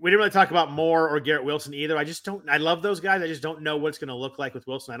really talk about Moore or Garrett Wilson either. I love those guys. I just don't know what it's going to look like with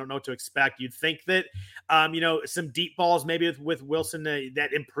Wilson. I don't know what to expect. You'd think that, some deep balls maybe with Wilson that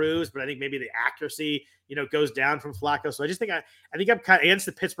improves, but I think maybe the accuracy, goes down from Flacco. So I just think I'm kind of against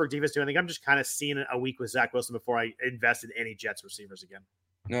the Pittsburgh defense too. I think I'm just kind of seeing a week with Zach Wilson before I invest in any Jets receivers again.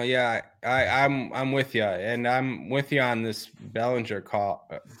 No, yeah, I'm with you, and I'm with you on this Bellinger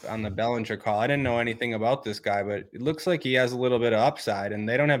call. On the Bellinger call, I didn't know anything about this guy, but it looks like he has a little bit of upside, and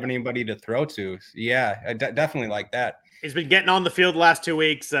they don't have anybody to throw to. Yeah, I definitely like that. He's been getting on the field the last 2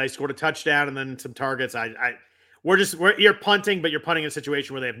 weeks. He scored a touchdown and then some targets. You're punting, but you're punting in a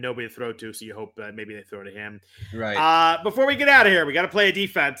situation where they have nobody to throw to, so you hope maybe they throw to him. Right. Before we get out of here, we got to play a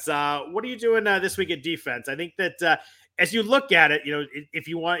defense. What are you doing this week at defense? I think that as you look at it, if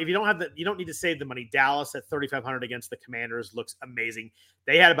you don't need to save the money. Dallas at 3,500 against the Commanders looks amazing.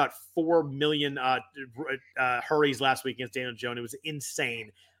 They had about 4 million hurries last week against Daniel Jones. It was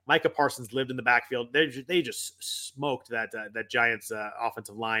insane. Micah Parsons lived in the backfield. They just smoked that Giants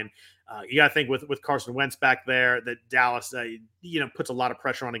offensive line. You got to think with Carson Wentz back there that Dallas puts a lot of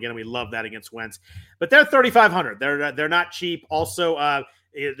pressure on again, and we love that against Wentz. But they're 3,500. They're not cheap. Also,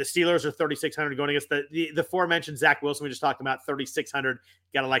 the Steelers are 3,600 going against the aforementioned Zach Wilson we just talked about, 3,600.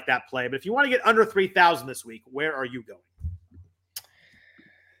 Got to like that play. But if you want to get under 3,000 this week, where are you going?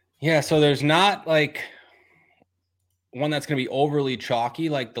 Yeah, so there's not like one that's going to be overly chalky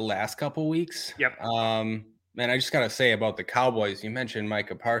like the last couple weeks. Yep. And I just got to say about the Cowboys, you mentioned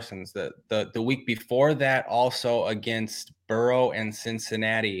Micah Parsons, the week before that also against Burrow and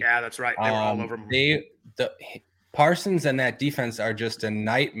Cincinnati. Yeah, that's right. They were all over them. The Parsons and that defense are just a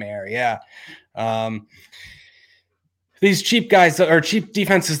nightmare. Yeah. These cheap guys or cheap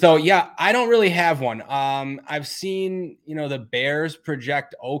defenses, though, I don't really have one. I've seen, the Bears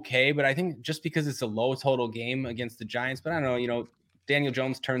project okay, but I think just because it's a low total game against the Giants, but I don't know, Daniel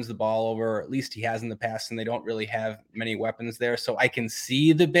Jones turns the ball over, or at least he has in the past, and they don't really have many weapons there. So I can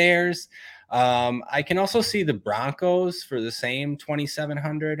see the Bears. I can also see the Broncos for the same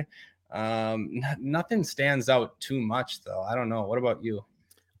 2,700. Nothing stands out too much, though. I don't know. What about you?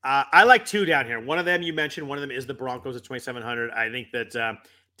 I like 2 down here. One of them you mentioned. One of them is the Broncos at 2,700. I think that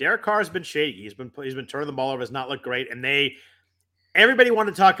Derek Carr has been shaky. He's been turning the ball over. Has not looked great. And Everybody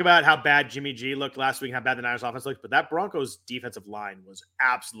wanted to talk about how bad Jimmy G looked last week, how bad the Niners offense looked, but that Broncos defensive line was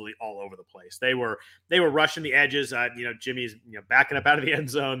absolutely all over the place. They were rushing the edges. Jimmy's backing up out of the end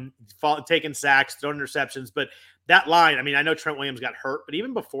zone, taking sacks, throwing interceptions. But that line, I mean, I know Trent Williams got hurt, but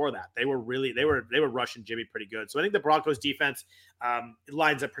even before that, they were rushing Jimmy pretty good. So I think the Broncos defense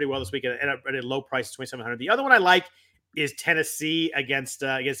lines up pretty well this week at a low price, $2,700. The other one I like is Tennessee against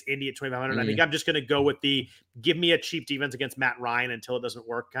Indy at 2,500. I think I'm just going to go with the give me a cheap defense against Matt Ryan until it doesn't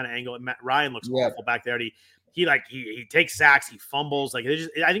work kind of angle. And Matt Ryan looks awful back there. He takes sacks, he fumbles. I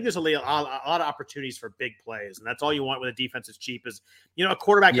think there's a lot of opportunities for big plays, and that's all you want with a defense that's cheap is a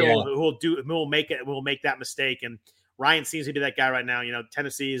quarterback who will make that mistake. And Ryan seems to be that guy right now.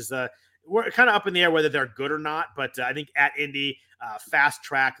 Tennessee's we're kind of up in the air whether they're good or not, but I think at Indy, fast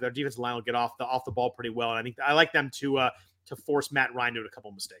track, their defensive line will get off the ball pretty well, and I think I like them to force Matt Ryan to do a couple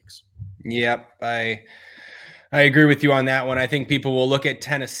of mistakes. Yep, I agree with you on that one. I think people will look at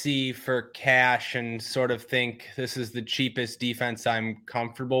Tennessee for cash and sort of think this is the cheapest defense I'm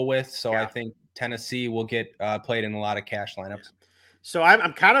comfortable with. So I think Tennessee will get played in a lot of cash lineups. Yeah. So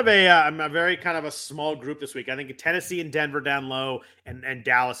I'm kind of I'm a very kind of a small group this week. I think Tennessee and Denver down low, and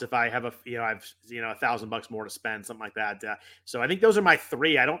Dallas if I have $1,000 more to spend, something like that. So I think those are my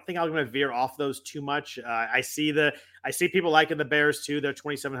three. I don't think I'm going to veer off those too much. I see people liking the Bears too. They're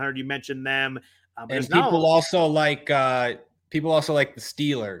 2,700. You mentioned them, and people also like the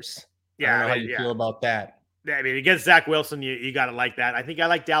Steelers. Yeah, I don't know how you feel about that. Yeah, I mean against Zach Wilson, you got to like that. I think I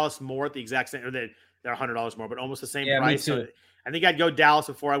like Dallas more at the exact same. Or they're $100 more, but almost the same price. Me too. So I think I'd go Dallas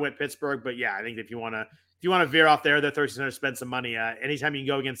before I went Pittsburgh, but yeah, I think if you want to veer off there, they're 1,300, spend some money. Anytime you can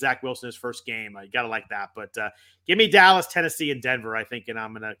go against Zach Wilson his first game, you got to like that. But give me Dallas, Tennessee, and Denver, I think, and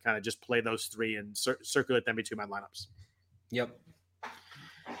I'm going to kind of just play those three and circulate them between my lineups. Yep.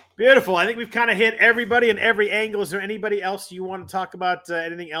 Beautiful. I think we've kind of hit everybody in every angle. Is there anybody else you want to talk about?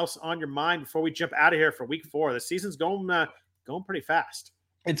 Anything else on your mind before we jump out of here for week 4? The season's going pretty fast.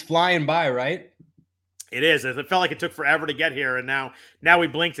 It's flying by, right? It is. It felt like it took forever to get here, and now we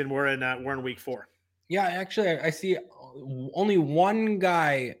blinked and we're in week 4. Yeah, actually, I see only one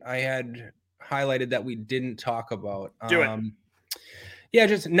guy I had highlighted that we didn't talk about. Do it. Yeah,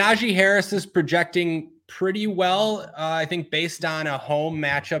 just Najee Harris is projecting pretty well. I think based on a home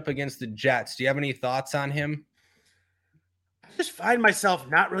matchup against the Jets. Do you have any thoughts on him? I just find myself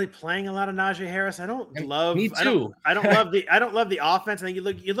not really playing a lot of Najee Harris. I don't love. Me too. I don't love the offense. I think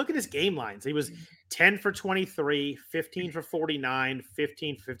you look at his game lines. He was 10 for 23, 15 for 49,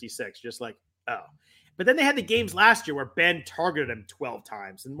 15 for 56. Just like, oh. But then they had the games last year where Ben targeted him 12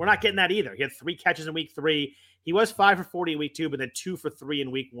 times, and we're not getting that either. He had 3 catches in week 3. He was 5 for 40 in week 2, but then 2 for 3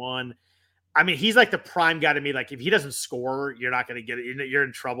 in week 1. I mean, he's like the prime guy to me. Like, if he doesn't score, you're not going to get it. You're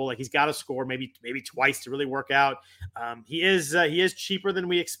in trouble. Like, he's got to score maybe twice to really work out. He is cheaper than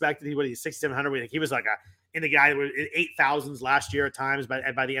we expected. He's 6,700. We think he was like in the guy that was 8,000s last year at times.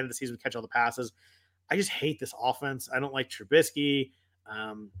 By the end of the season, catch all the passes. I just hate this offense. I don't like Trubisky.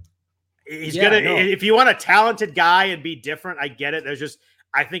 If you want a talented guy and be different, I get it.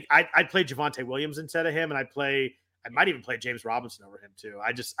 I think I'd play Javonte Williams instead of him, and I might even play James Robinson over him too.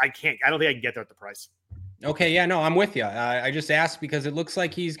 I don't think I can get there at the price. Okay. Yeah, no, I'm with you. I just asked because it looks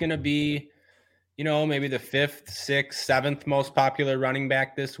like he's going to be, maybe the 5th, 6th, 7th most popular running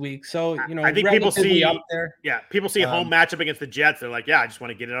back this week. So, I think people see up there. Yeah. People see a home matchup against the Jets. They're like, yeah, I just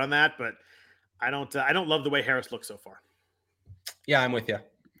want to get it on that. But I don't love the way Harris looks so far. Yeah, I'm with you.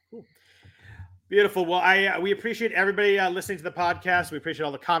 Beautiful. Well, we appreciate everybody listening to the podcast. We appreciate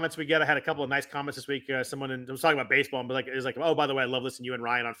all the comments we get. I had a couple of nice comments this week. Someone was talking about baseball, but it was like, oh, by the way, I love listening to you and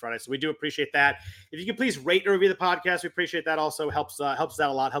Ryan on Friday. So we do appreciate that. If you can please rate and review the podcast, we appreciate that. Also helps out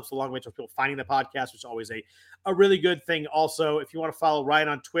a lot. Helps a long way to people finding the podcast, which is always a really good thing. Also, if you want to follow Ryan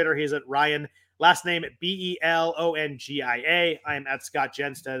on Twitter, he's at Ryan, last name BELONGIA. I am at Scott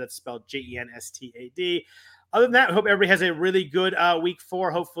Genstad. That's spelled JENSTAD. Other than that, I hope everybody has a really good week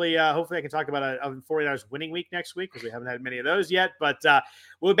 4. Hopefully I can talk about a 49ers winning week next week because we haven't had many of those yet. But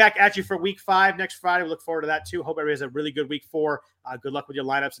we'll be back at you for week 5 next Friday. We look forward to that too. Hope everybody has a really good week 4. Good luck with your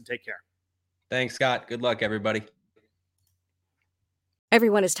lineups and take care. Thanks, Scott. Good luck, everybody.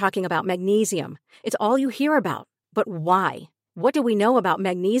 Everyone is talking about magnesium. It's all you hear about. But why? What do we know about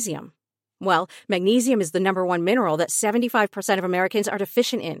magnesium? Well, magnesium is the #1 mineral that 75% of Americans are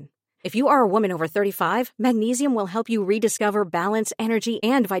deficient in. If you are a woman over 35, magnesium will help you rediscover balance, energy,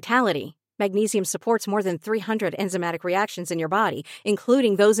 and vitality. Magnesium supports more than 300 enzymatic reactions in your body,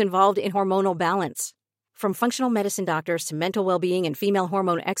 including those involved in hormonal balance. From functional medicine doctors to mental well-being and female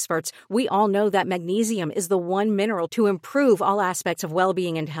hormone experts, we all know that magnesium is the one mineral to improve all aspects of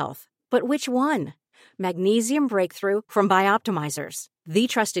well-being and health. But which one? Magnesium Breakthrough from Bioptimizers, the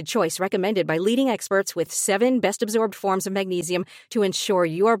trusted choice recommended by leading experts with 7 best-absorbed forms of magnesium to ensure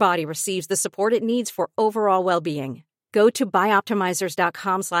your body receives the support it needs for overall well-being. Go to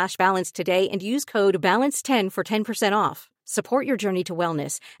bioptimizers.com/balance today and use code BALANCE10 for 10% off. Support your journey to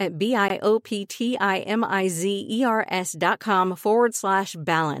wellness at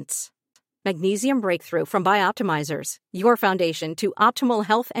bioptimizers.com/balance. Magnesium Breakthrough from Bioptimizers, your foundation to optimal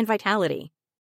health and vitality.